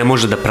pticom koja ne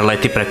može da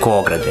preleti preko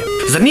ograde.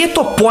 Zar nije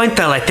to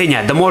poenta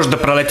letenja da možeš da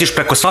preletiš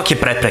preko svake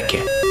prepreke?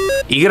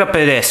 Igra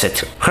 50,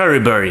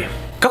 Hurryberry.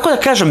 Kako da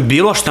kažem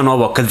bilo šta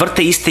novo kad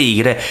vrte iste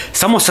igre,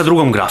 samo sa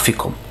drugom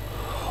grafikom?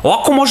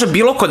 Ovako može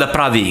bilo ko da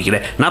pravi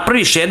igre,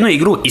 napraviš jednu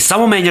igru i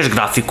samo menjaš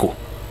grafiku.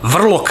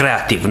 Vrlo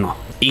kreativno.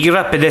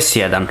 Igra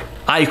 51,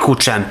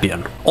 IQ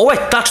Champion. Ovo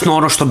je tačno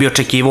ono što bi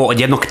očekivao od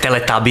jednog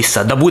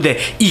teletabisa, da bude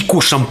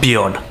IQ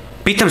šampion.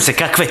 Pitam se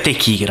kakva je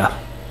tek igra.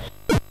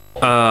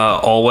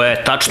 Ovo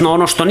je tačno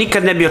ono što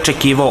nikad ne bi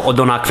očekivao od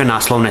onakve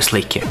naslovne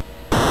slike.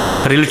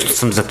 Prilično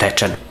sam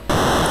zatečen.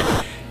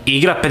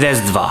 Igra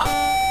 52,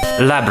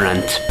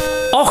 Labyrinth.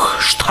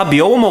 Šta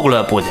bi ovo moglo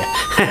da bude?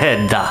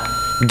 Da,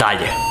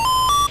 dalje.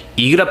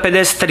 Igra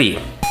 53,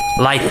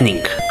 Lightning.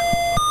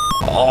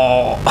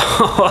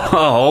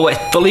 Ovo je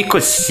toliko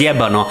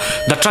sjebano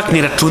da čak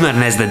ni računar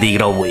ne zna da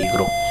igra ovu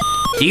igru.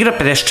 Igra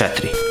 54,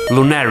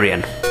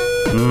 Lunarian.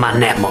 Ma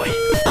nemoj.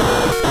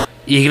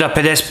 Igra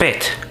 55,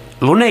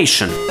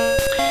 Lunation.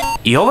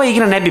 I ova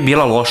igra ne bi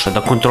bila loša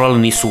da kontrole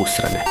nisu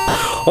usrane.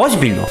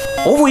 Ozbiljno,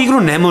 ovu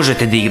igru ne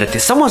možete da igrate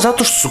samo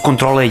zato što su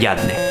kontrole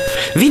jadne.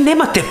 Vi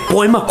nemate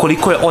pojma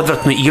koliko je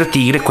odvratno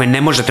igrati igre koje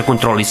ne možete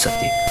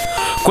kontrolisati.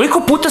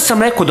 Koliko puta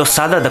sam rekao do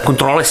sada da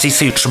kontrole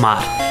sisaju čmar?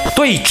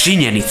 To je i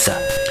činjenica.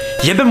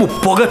 Jebem mu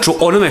pogaču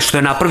onome što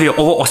je napravio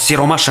ovo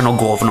osiromašeno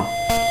govno.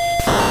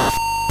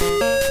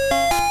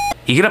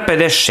 Igra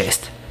 56,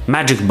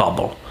 Magic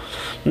Bubble.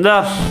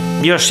 Da,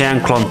 još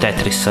jedan klon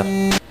Tetrisa.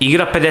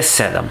 Igra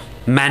 57,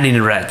 Man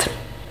in Red.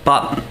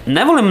 Pa,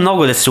 ne volim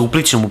mnogo da se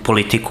uplićem u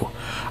politiku,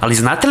 ali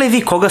znate li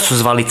vi koga su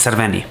zvali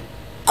crveni?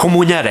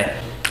 Komunjare.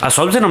 A s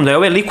obzirom da je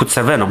ovaj lik u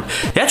crvenom,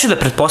 ja ću da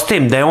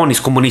pretpostavim da je on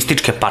iz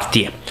komunističke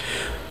partije.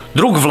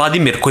 Drug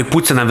Vladimir koji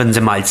puca na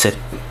vanzemaljce.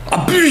 A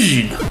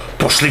blin,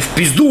 pošli v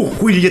pizdu,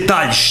 huj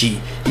ljetalši,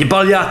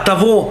 jebal ja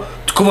tavo,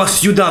 tko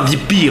vas juda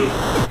vjepil.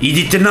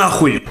 Idite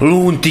nahuj,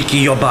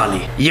 luntiki jobani,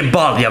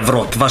 jebal ja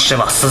vrot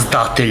vaševa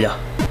sazdatelja.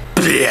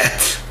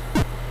 Bljet.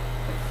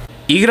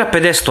 Igra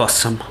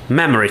 58,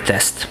 Memory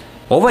Test.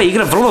 Ova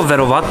igra vrlo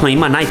verovatno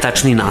ima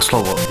najtačniji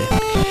naslov ovde.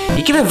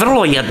 Igra je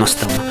vrlo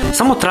jednostavna,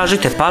 samo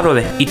tražite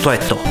parove i to je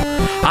to.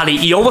 Ali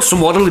i ovo su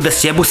morali da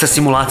sjebu sa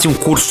simulacijom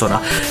kursora,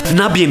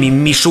 nabijem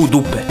im miša u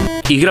dupe.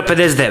 Igra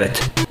 59,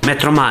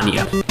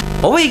 Metromanija.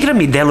 Ova igra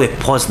mi deluje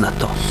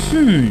poznato.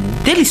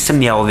 Gde li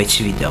sam ja ovo već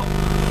video?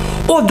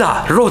 O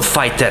da, Road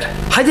Fighter,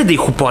 hajde da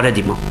ih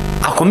uporedimo.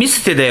 Ako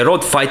mislite da je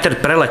Road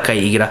Fighter prelaka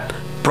igra,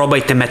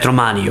 probajte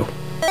Metromaniju.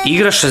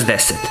 Igra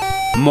 60,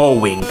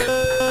 Mowing.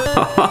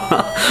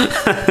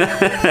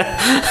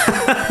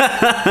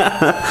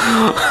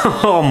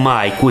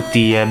 Majku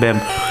ti jebem.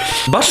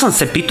 Baš sam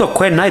se pitao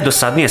koja je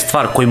najdosadnija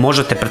stvar koju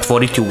možete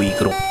pretvoriti u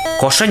igru.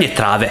 Košanje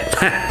trave?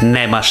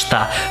 Nema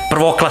šta,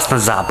 prvoklasna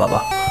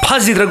zabava.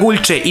 Pazi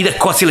draguljče, ide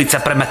kosilica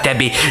prema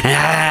tebi.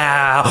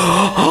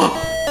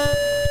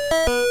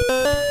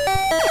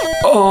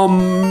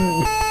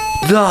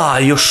 Da,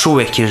 još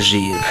uvek je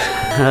živ.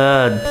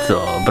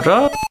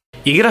 Dobro.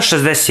 Igra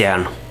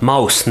 61,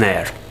 Mouse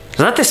Snare.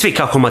 Znate svi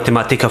kako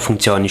matematika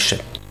funkcioniše?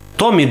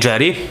 Tom i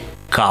Jerry,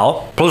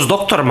 kao, plus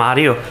Dr.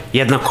 Mario,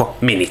 jednako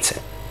minice.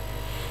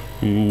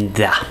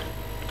 Da.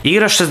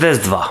 Igra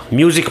 62,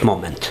 Music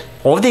Moment.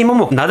 Ovde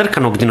imamo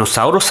nadrkanog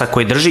dinosaurusa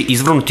koji drži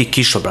izvrnuti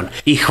kišobran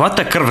i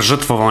hvata krv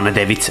žrtvovane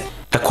device.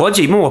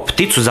 Takođe imamo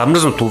pticu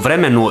zamrznutu u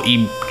vremenu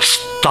i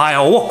šta je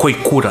ovo koji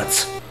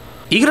kurac?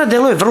 Igra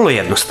deluje vrlo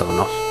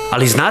jednostavno.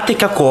 Ali znate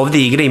kako ovde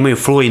igre imaju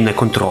fluidne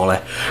kontrole.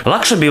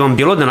 Lakše bi vam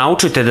bilo da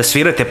naučite da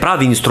svirate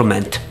pravi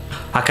instrument.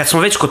 A kad smo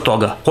već kod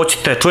toga,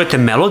 hoćete da čujete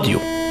melodiju?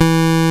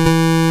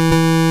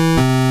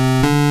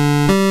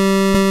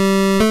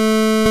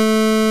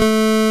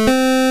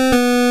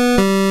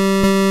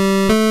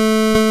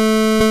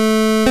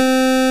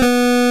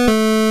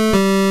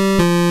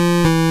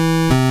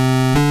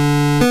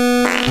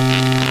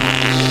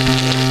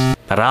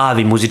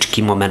 Pravi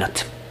muzički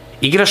moment.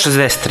 Igra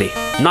 63,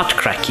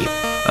 Nutcracky.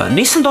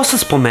 Nisam do sad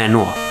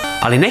spomenuo,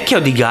 ali neke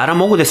od igara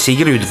mogu da se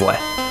igraju dvoje.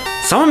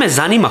 Samo me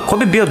zanima ko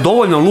bi bio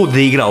dovoljno lud da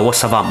igra ovo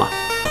sa vama.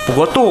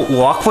 Pogotovo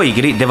u ovakvoj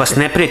igri gde vas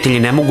neprijatelji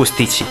ne mogu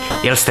stići,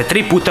 jer ste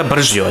 3 puta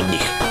brži od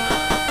njih.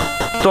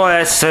 To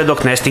je sve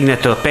dok ne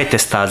stignete do 5.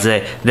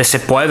 staze, gde se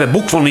pojave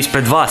bukvalno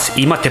ispred vas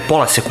i imate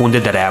pola sekunde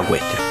da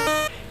reagujete.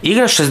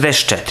 Igra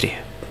 64,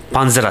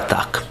 Panzer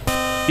Attack.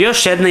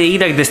 Još jedna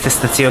igra gde ste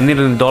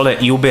stacionirani dole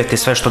i ubijete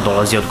sve što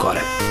dolazi od gore.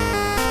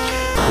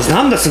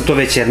 Znam da sam to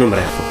već jednom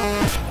rekao,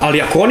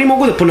 ali ako oni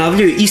mogu da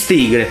ponavljaju iste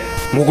igre,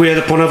 mogu ja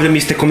da ponavljam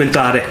iste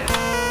komentare.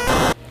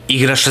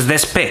 Igra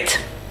 65,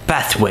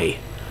 Pathway.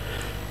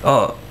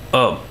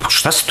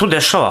 Šta se tu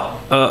dešava?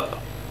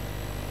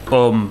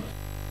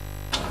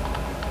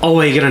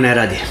 Ova igra ne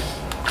radi.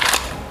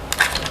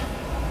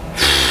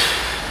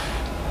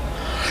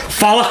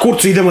 Hvala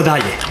kurcu, idemo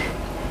dalje.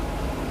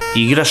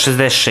 Igra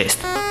 66,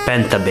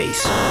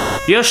 Pentabase.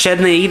 Još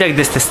jedna igra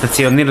gde ste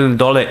stacionirani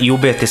dole i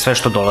ubijate sve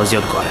što dolazi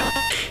od gore.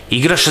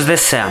 Igra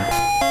 67.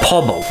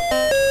 Pobol.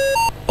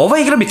 Ova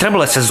igra bi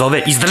trebala se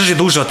zove izdrži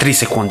duže od 3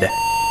 sekunde.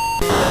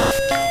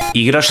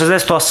 Igra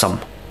 68.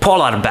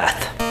 Polar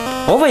Bat.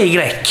 Ova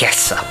igra je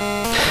kesa.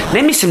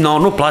 Ne mislim na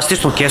onu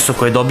plastičnu kesu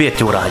koju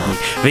dobijete u radnji,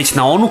 već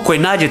na onu koju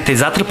nađete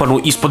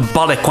zatrpanu ispod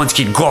bale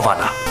konjskih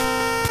govana.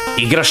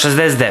 Igra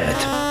 69.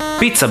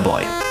 Pizza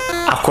Boy.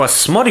 Ako vas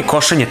smori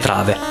košanje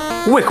trave,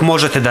 uvek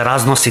možete da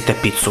raznosite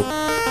picu.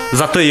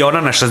 Zato je i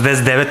ona na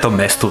 69.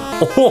 mestu.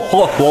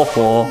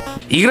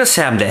 Igra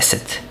 70.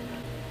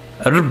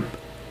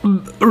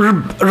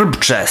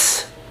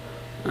 Rbčes.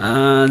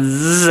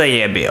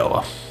 Zajebi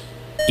ovo.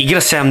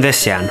 Igra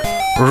 71.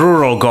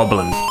 Rural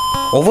Goblin.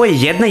 Ovo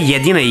je jedna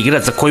jedina igra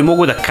za koju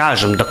mogu da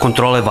kažem da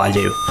kontrole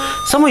valjaju.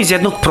 Samo iz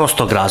jednog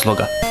prostog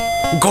razloga.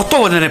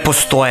 Gotovo da ne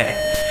postoje.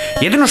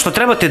 Jedino što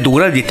trebate da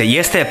uradite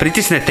jeste da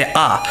pritisnete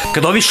A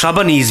kad ovi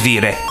šabani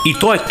izvire. I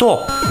to je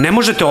to. Ne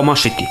možete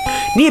omašiti.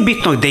 Nije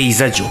bitno gde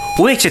izađu.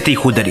 Uvijek ćete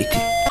ih udariti.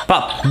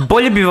 Pa,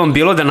 bolje bi vam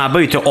bilo da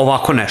nabavite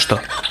ovako nešto.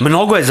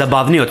 Mnogo je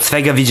zabavnije od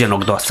svega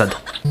viđenog do sad.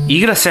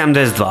 Igra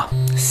 72.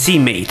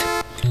 C-Made.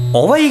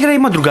 Ova igra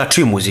ima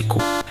drugačiju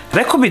muziku.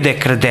 Rekao bi da je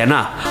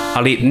kradena,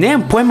 ali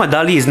nemam pojma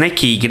da li je iz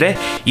neke igre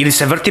ili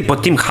se vrti po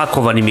tim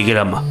hakovanim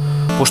igrama.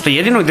 Pošto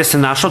jedino gde se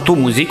našao tu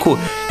muziku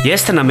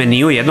jeste na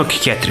meniju jednog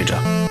ketridža.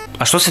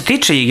 A što se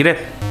tiče igre,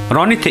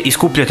 ronite i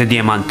skupljate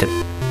dijamante.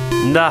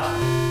 Da,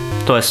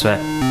 to je sve.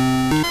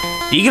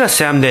 Igra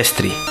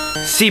 73.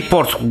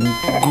 Seaport.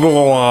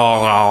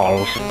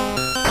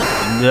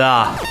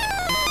 Da,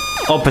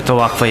 opet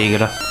ovakva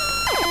igra.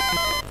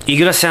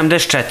 Igra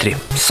 74.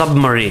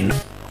 Submarine.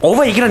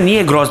 Ova igra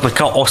nije grozna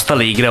kao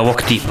ostale igre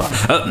ovog tipa.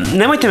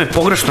 Nemojte me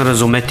pogrešno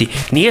razumeti,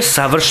 nije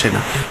savršena,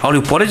 ali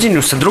u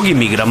poređenju sa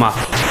drugim igrama,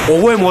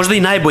 ovo je možda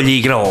i najbolja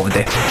igra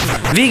ovde.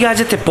 Vi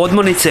gađate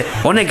podmornice,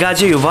 one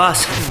gađaju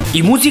vas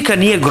i muzika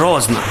nije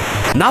grozna.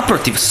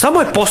 Naprotiv,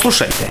 samo je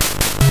poslušajte.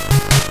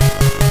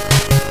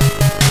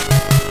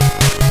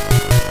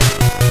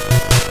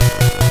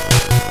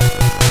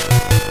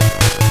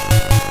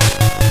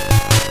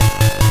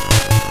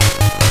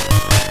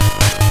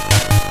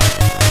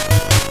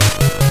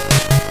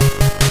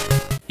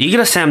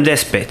 Igra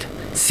 75.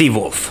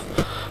 Seawolf.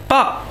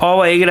 Pa,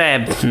 ova igra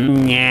je...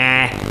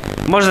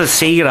 Možda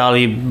se igra,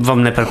 ali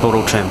vam ne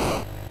preporučujem.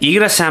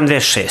 Igra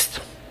 76.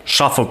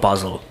 Shuffle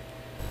Puzzle.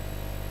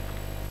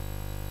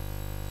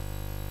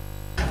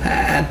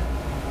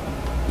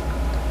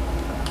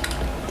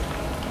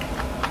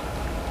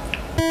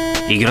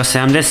 Igra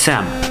 77.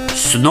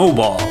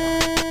 Snowball.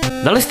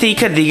 Da li ste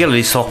ikad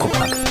igrali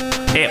Sokopad?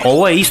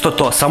 Ovo je isto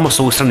to, samo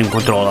sa usranim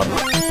kontrolama.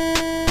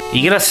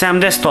 Igra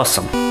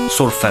 78.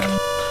 Surfer.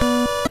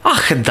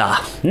 Ah da,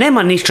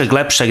 nema ničeg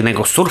lepšeg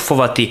nego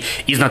surfovati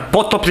iznad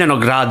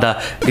potopljenog grada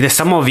gde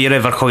samo vire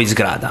vrhovi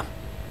zgrada.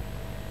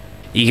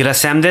 Igra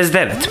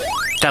 79.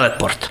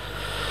 Teleport.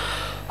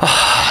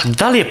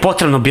 Da li je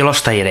potrebno bilo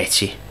šta i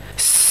reći?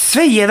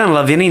 Sve jedan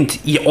lavirint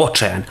je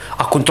očajan,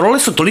 a kontrole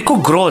su toliko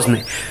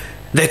grozne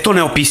da je to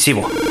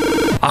neopisivo.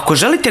 Ako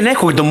želite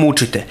nekog da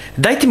mučite,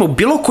 dajte mu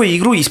bilo koju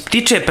igru iz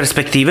ptičje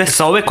perspektive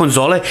sa ove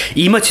konzole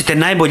i imat ćete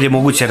najbolje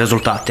moguće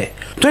rezultate.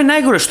 To je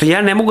najgore što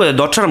ja ne mogu da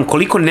dočaram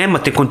koliko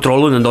nemate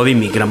kontrolu nad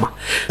ovim igrama.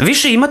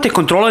 Više imate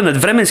kontrole nad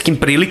vremenskim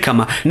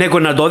prilikama nego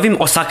nad ovim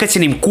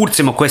osakaćenim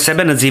kurcima koje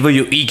sebe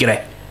nazivaju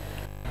igre.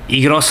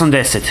 Igra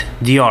 80.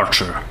 The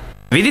Archer.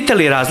 Vidite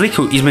li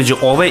razliku između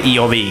ove i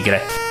ove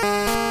igre?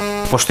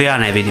 Pošto ja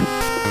ne vidim.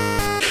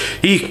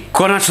 I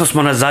konačno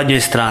smo na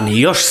zadnjoj strani,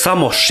 još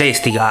samo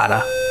 6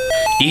 igara.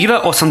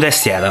 Igra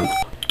 81.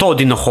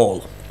 Toad in a Hole.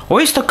 Ovo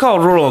je isto kao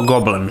Rural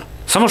Goblin,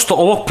 samo što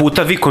ovog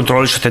puta vi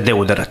kontrolišete gde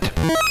udarate.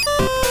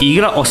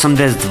 Igra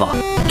 82.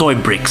 Toy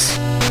Bricks.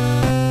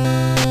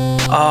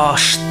 A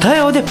šta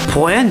je ovde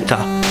poenta?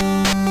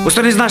 U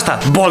stvari znaš šta,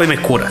 boli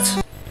me kurac.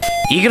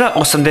 Igra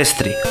 83.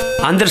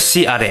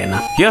 Undersea Arena.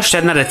 Još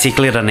jedna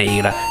reciklirana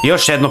igra,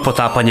 još jedno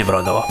potapanje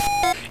brodova.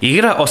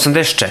 Igra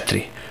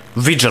 84.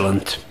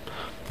 Vigilant.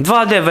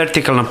 2D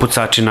vertikalna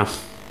pucačina.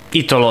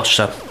 I to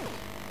loša.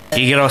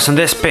 Igra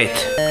 85.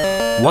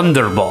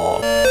 Wonderball.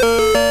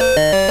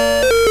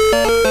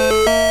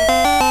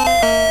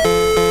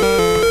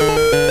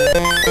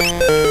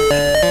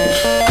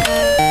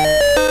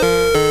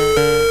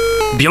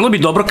 Bilo bi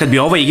dobro kad bi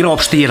ova igra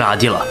uopšte i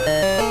radila.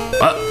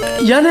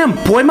 Ja nemam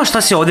pojma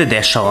šta se ovde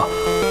dešava.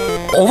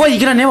 Ova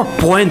igra nema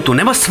poentu,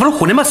 nema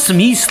svrhu, nema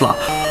smisla.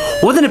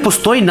 Ovde ne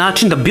postoji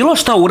način da bilo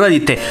šta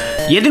uradite.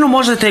 Jedino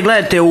možete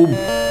gledate u...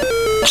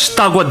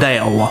 šta god da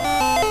je ovo.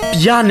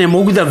 Ja ne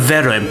mogu da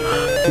verujem.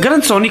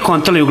 Garant su oni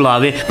kontali u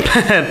glavi.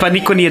 Pa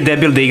niko nije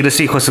debil da igra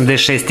svih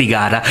 86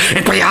 igara.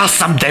 Pa ja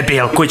sam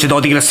debil koji će da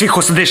odigra svih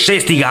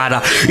 86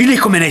 igara i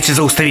niko me neće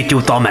zaustaviti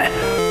u tome.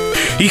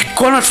 I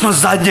konačno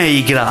zadnja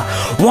igra.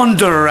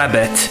 Wonder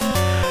Rabbit.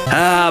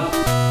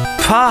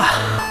 Pa...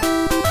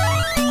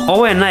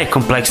 Ovo je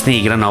najkompleksnija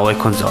igra na ovoj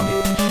konzoli.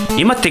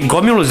 Imate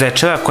gomilu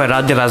zečeva koje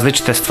rade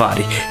različite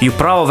stvari i u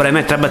pravo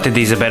vreme trebate da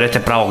izaberete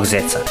pravog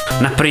zeca.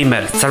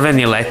 Naprimer,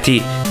 crveni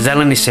leti,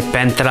 zeleni se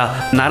pentra,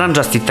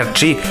 narandžasti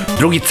trči,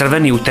 drugi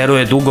crveni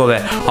uteruje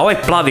dugove, a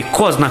ovaj plavi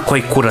ko zna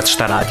koji kurac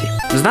šta radi.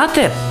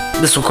 Znate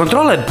da su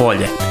kontrole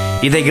bolje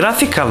i da je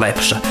grafika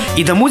lepša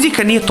i da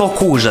muzika nije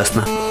toliko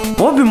užasna.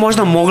 Ovo bi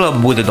možda mogla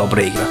bude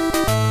dobra igra.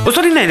 U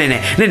stvari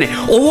ne,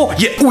 ovo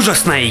je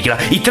užasna igra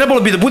i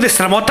trebalo bi da bude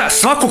sramota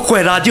svakog ko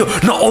je radio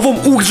na ovom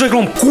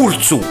užeglom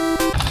kurcu.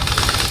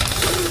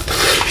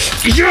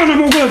 Ja ne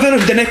mogu da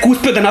verujem da neko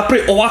uspeo da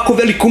napravi ovako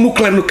veliku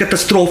nuklearnu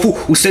katastrofu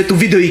u svetu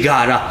video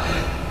igara.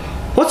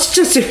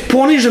 Osjećam se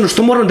poniženo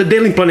što moram da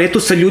delim planetu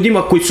sa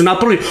ljudima koji su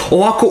napravili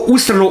ovako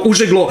usrano,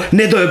 užeglo,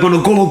 nedojebano,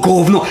 golo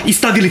govno i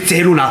stavili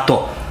cenu na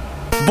to.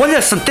 Bolje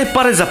da sam te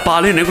pare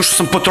zapalio nego što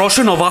sam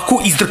potrošio na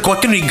ovakvu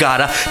izdrkotinu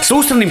igara sa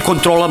usranim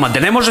kontrolama, da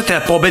ne možete da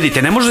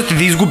pobedite, ne možete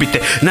da izgubite,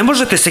 ne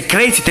možete se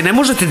krecite, ne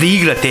možete da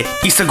igrate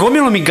i sa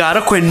gomilom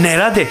igara koje ne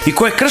rade i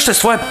koje krše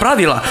svoje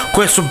pravila,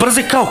 koje su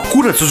brze kao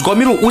kurac uz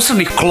gomilu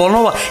usranih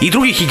klonova i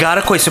drugih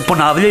igara koje se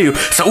ponavljaju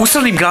sa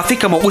usranim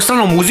grafikama,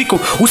 usranom muzikom,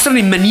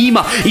 usranim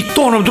menijima i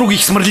tonom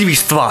drugih smrdljivih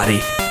stvari.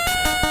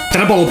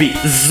 Trebalo bi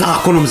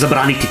zakonom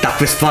zabraniti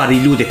takve stvari i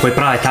ljude koje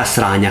prave ta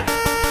sranja.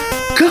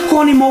 Kako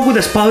oni mogu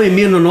da spavaju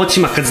mirno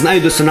noćima kad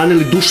znaju da su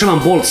naneli duševan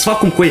bol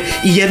svakom koji je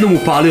i jednom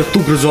upalio tu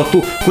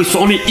grozotu koju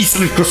su oni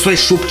islili kroz svoje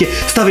šupke,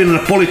 stavili na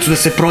policu da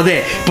se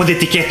prodaje pod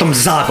etiketom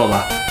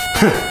zabava?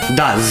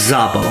 Da,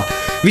 zabava.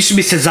 Više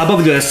bi se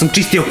zabavljao da sam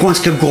čistio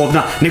konjska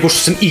govna nego što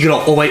sam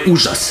igrao ovaj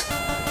užas.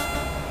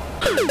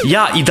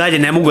 Ja i dalje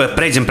ne mogu da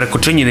pređem preko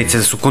činjenice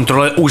da su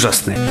kontrole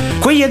užasne.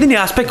 Koji je jedini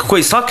aspekt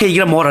koji svaka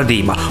igra mora da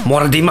ima?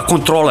 Mora da ima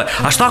kontrole.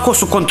 A šta ako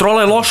su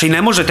kontrole loše i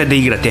ne možete da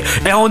igrate?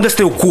 Onda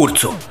ste u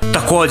kurcu.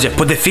 Takođe,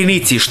 po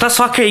definiciji, šta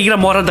svaka igra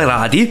mora da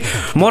radi?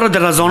 Mora da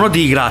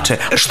razonodi igrače.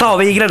 Šta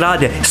ove igre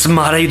rade?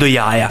 Smaraju do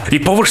jaja.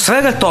 I površ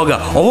svega toga,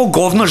 ovo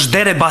govno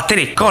ždere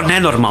baterije kao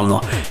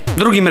nenormalno.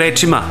 Drugim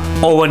rečima,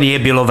 ovo nije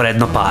bilo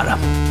vredno para.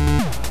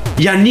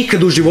 Ja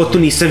nikad u životu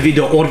nisam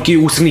video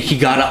orgiju usranih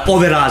igara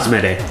ove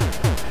razmere.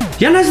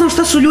 Ja ne znam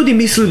šta su ljudi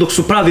mislili dok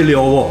su pravili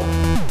ovo.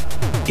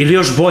 Ili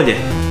još bolje,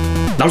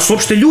 da li su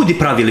uopšte ljudi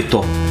pravili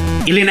to?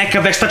 Ili neka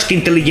veštačka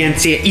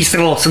inteligencija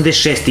israla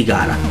 86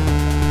 igara?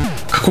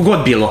 Kako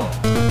god bilo,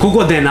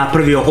 kogod da je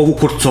napravio ovu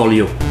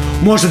kurcoliju,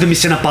 može da mi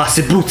se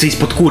napase bruca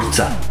ispod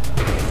kurca.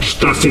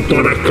 Šta si to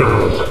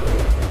rekao?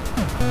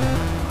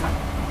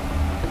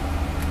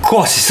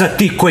 Ko si sad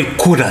ti koji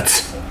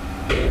kurac?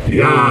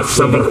 Ja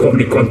sam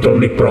vrhovni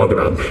kontrolni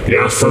program.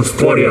 Ja sam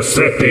stvorio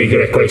sve te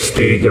igre koje si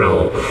ti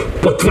igrao.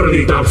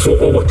 Potvrdi da su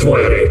ovo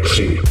tvoje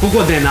reči.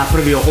 Kogod da je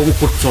napravio ovu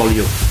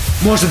kurcoliju,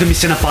 može da mi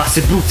se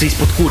napase bruca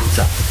ispod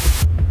kurca.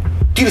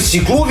 Ti li si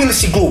glup ili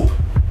si glup?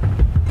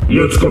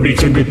 Ljudsko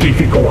biće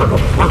identifikovano.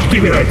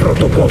 Aktiviraj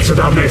protokol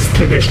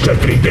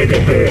 1754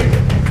 DDB.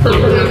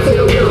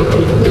 Operacija u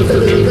toku.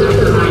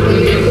 Destabilizator majko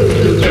je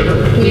uključeno.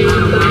 Mila,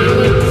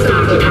 Perina,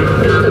 stavljena.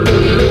 Rada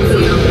pojavnica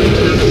na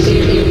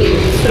prečnjaki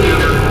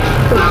strana.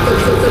 Plata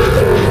su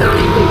crkve u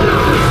stanju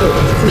pripravnosti.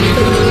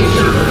 Smetanje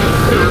ništa.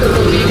 Rada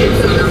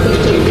pojavnica na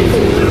prečnjaki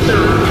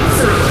strana.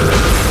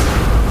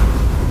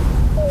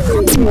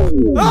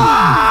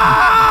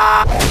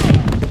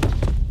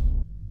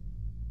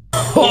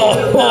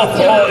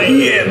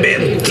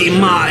 Jebem ti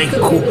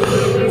majku.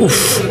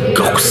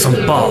 Kako sam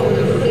pao.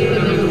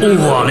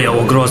 Ali je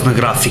ovo grozna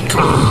grafika.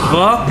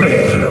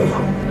 Pero,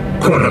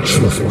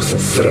 konačno smo se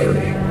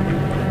sreli.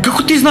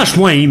 Kako ti znaš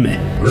moje ime?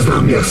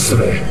 Znam ja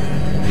sve.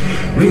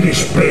 Vidiš,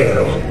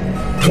 Pero,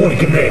 tvoj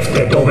gnev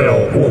te doveo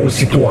u ovu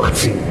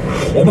situaciju.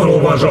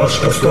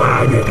 Omalovažavaš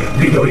postojanje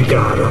video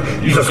igara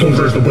i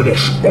zaslužuješ da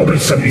budeš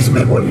obrisan iz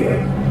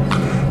memorije.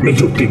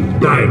 Međutim,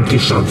 dajem ti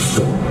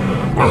šansu.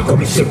 Ako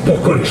mi se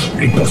pokoriš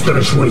i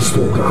postaneš moj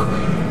sluga,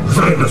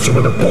 zajedno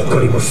ćemo da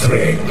pokorimo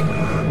svet.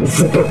 U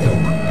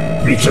suprotnom,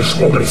 bit ćeš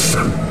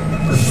obrisan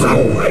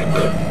zauvek.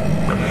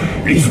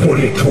 Izbor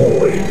je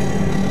tvoj,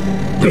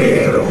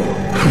 Pero.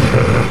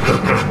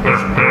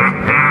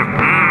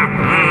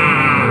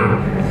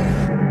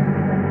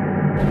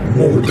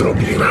 Mudro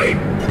biraj,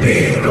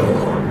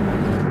 Pero.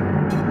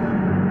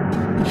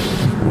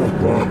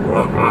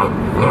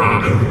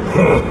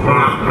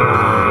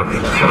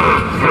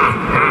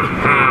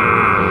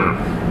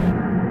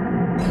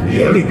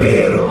 Jeli,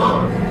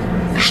 Pero?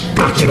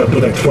 Šta će da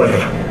bude tvoja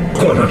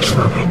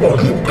konačna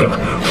odluka?